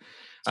life.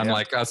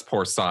 Unlike us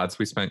poor sods,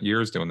 we spent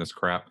years doing this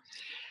crap.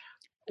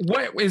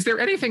 What is there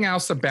anything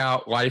else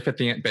about life at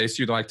the base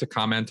you'd like to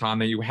comment on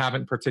that you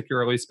haven't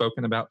particularly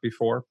spoken about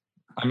before?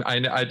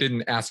 I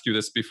didn't ask you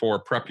this before,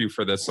 prep you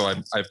for this, so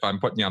I'm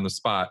putting you on the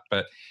spot.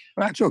 But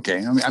that's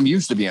okay. I'm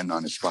used to being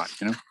on the spot.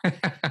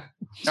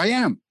 I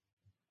am.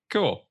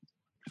 Cool.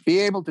 Be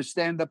able to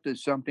stand up to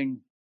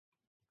something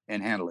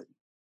and handle it.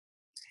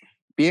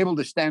 Be able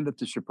to stand up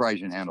to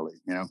surprise and handle it.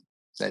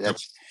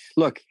 That's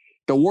look.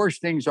 The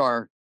worst things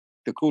are,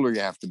 the cooler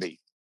you have to be.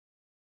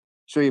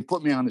 So you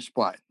put me on the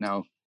spot.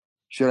 Now,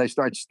 should I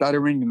start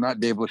stuttering and not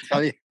be able to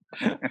tell you?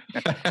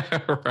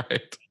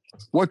 Right.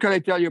 What could I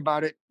tell you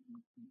about it?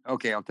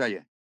 Okay, I'll tell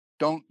you.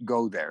 Don't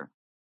go there.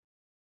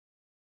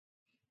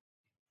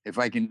 If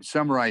I can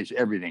summarize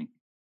everything,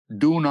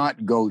 do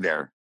not go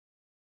there.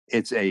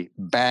 It's a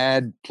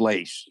bad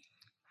place.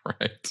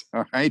 Right.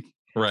 All right?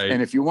 Right.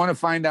 And if you want to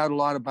find out a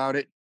lot about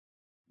it,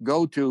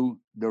 go to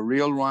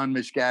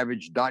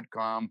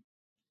therealronmiscavige.com.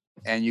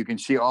 And you can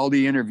see all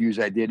the interviews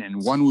I did.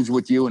 And one was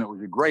with you, and it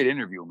was a great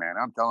interview, man.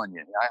 I'm telling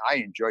you, I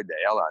enjoyed the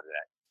hell out of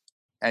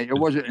that. And it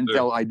wasn't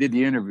until I did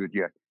the interview with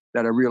you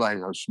that I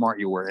realized how smart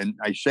you were. And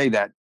I say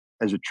that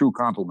as a true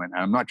compliment.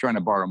 I'm not trying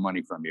to borrow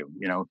money from you,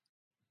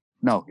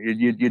 No,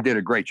 you did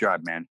a great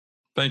job, man.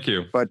 Thank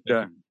you. But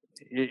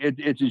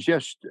it's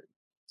just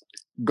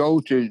go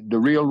to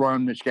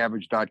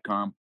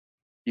therealronmiscavige.com.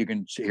 You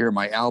can hear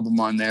my album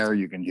on there.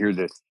 You can you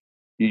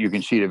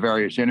can see the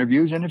various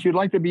interviews. And if you'd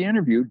like to be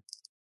interviewed,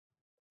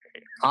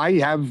 I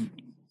have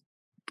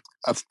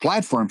a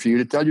platform for you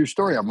to tell your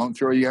story. I won't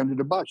throw you under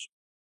the bus.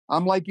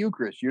 I'm like you,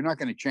 Chris. You're not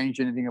going to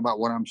change anything about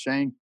what I'm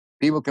saying.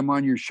 People come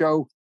on your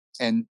show,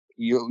 and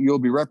you'll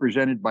be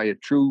represented by a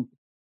true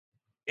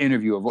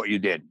interview of what you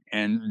did.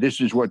 And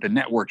this is what the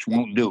networks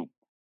won't do.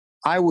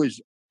 I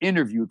was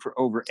interviewed for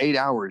over 8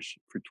 hours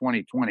for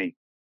 2020.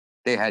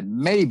 They had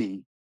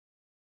maybe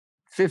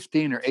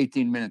 15 or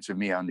 18 minutes of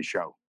me on the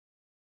show.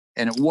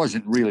 And it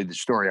wasn't really the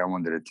story I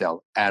wanted to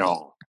tell at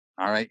all.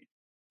 All right.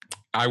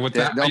 I'm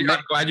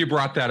glad you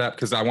brought that up,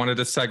 because I wanted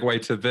to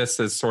segue to this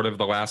as sort of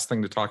the last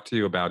thing to talk to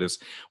you about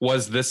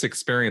was this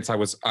experience. I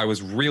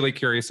was really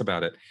curious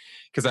about it,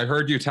 because I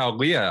heard you tell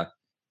Leah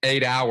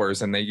 8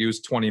 hours and they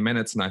used 20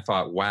 minutes. And I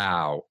thought,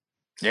 wow.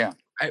 Yeah.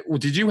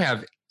 Did you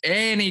have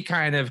any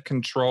kind of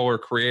control or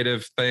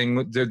creative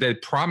thing? Did they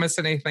promise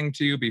anything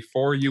to you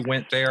before you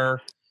went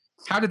there?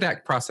 How did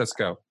that process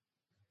go?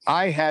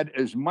 I had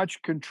as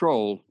much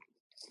control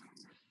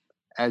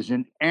as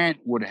an ant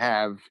would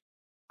have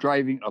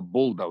driving a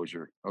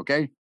bulldozer.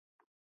 Okay.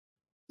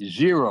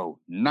 Zero,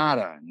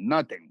 nada,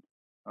 nothing.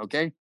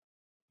 Okay.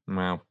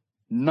 Wow.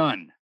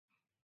 None.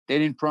 They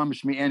didn't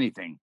promise me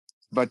anything,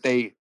 but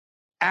they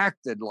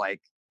acted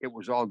like it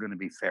was all going to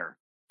be fair.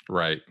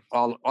 Right.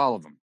 All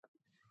of them.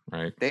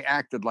 Right. They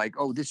acted like,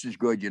 oh, this is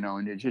good,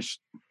 and it just,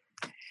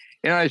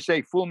 I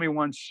say, fool me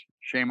once,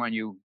 shame on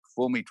you.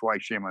 Fool me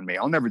twice, shame on me.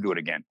 I'll never do it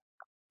again.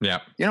 Yeah.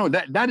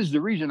 That is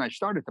the reason I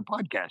started the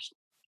podcast.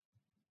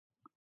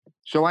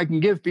 So I can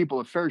give people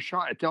a fair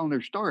shot at telling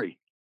their story.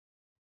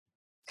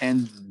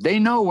 And they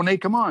know when they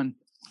come on,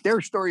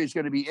 their story is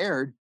going to be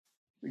aired.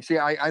 You see,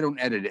 I don't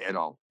edit it at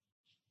all.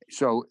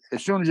 So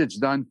as soon as it's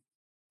done,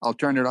 I'll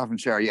turn it off and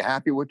say, are you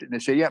happy with it? And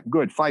they say, yep,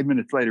 good. 5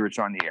 minutes later, it's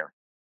on the air.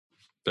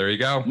 There you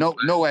go.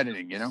 No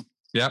editing,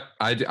 Yep.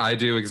 I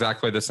do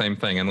exactly the same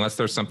thing. Unless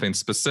there's something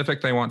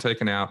specific they want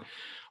taken out,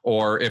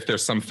 or if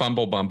there's some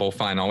fumble bumble,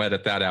 fine, I'll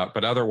edit that out.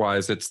 But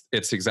otherwise,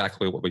 it's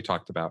exactly what we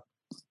talked about.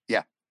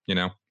 Yeah.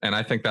 And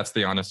I think that's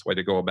the honest way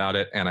to go about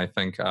it. And I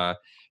think that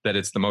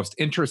it's the most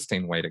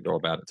interesting way to go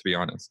about it, to be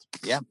honest.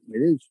 Yeah, it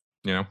is.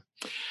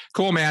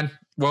 Cool, man.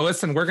 Well,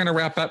 listen, we're going to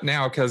wrap up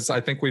now, because I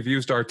think we've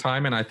used our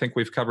time, and I think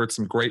we've covered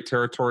some great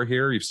territory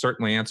here. You've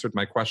certainly answered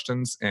my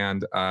questions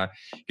and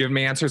given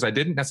me answers I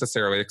didn't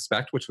necessarily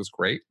expect, which was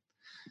great.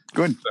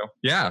 Good.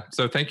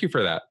 So thank you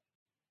for that.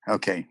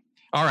 Okay.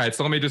 All right.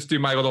 So let me just do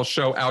my little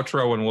show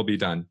outro and we'll be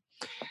done.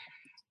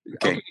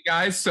 Okay,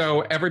 guys.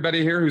 So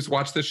everybody here who's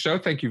watched this show,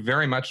 thank you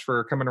very much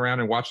for coming around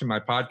and watching my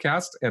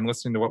podcast and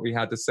listening to what we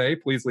had to say.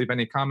 Please leave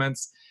any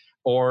comments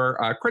or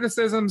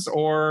criticisms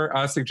or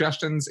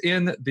suggestions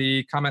in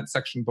the comment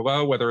section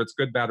below, whether it's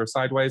good, bad, or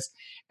sideways.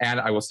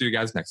 And I will see you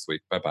guys next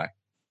week. Bye-bye.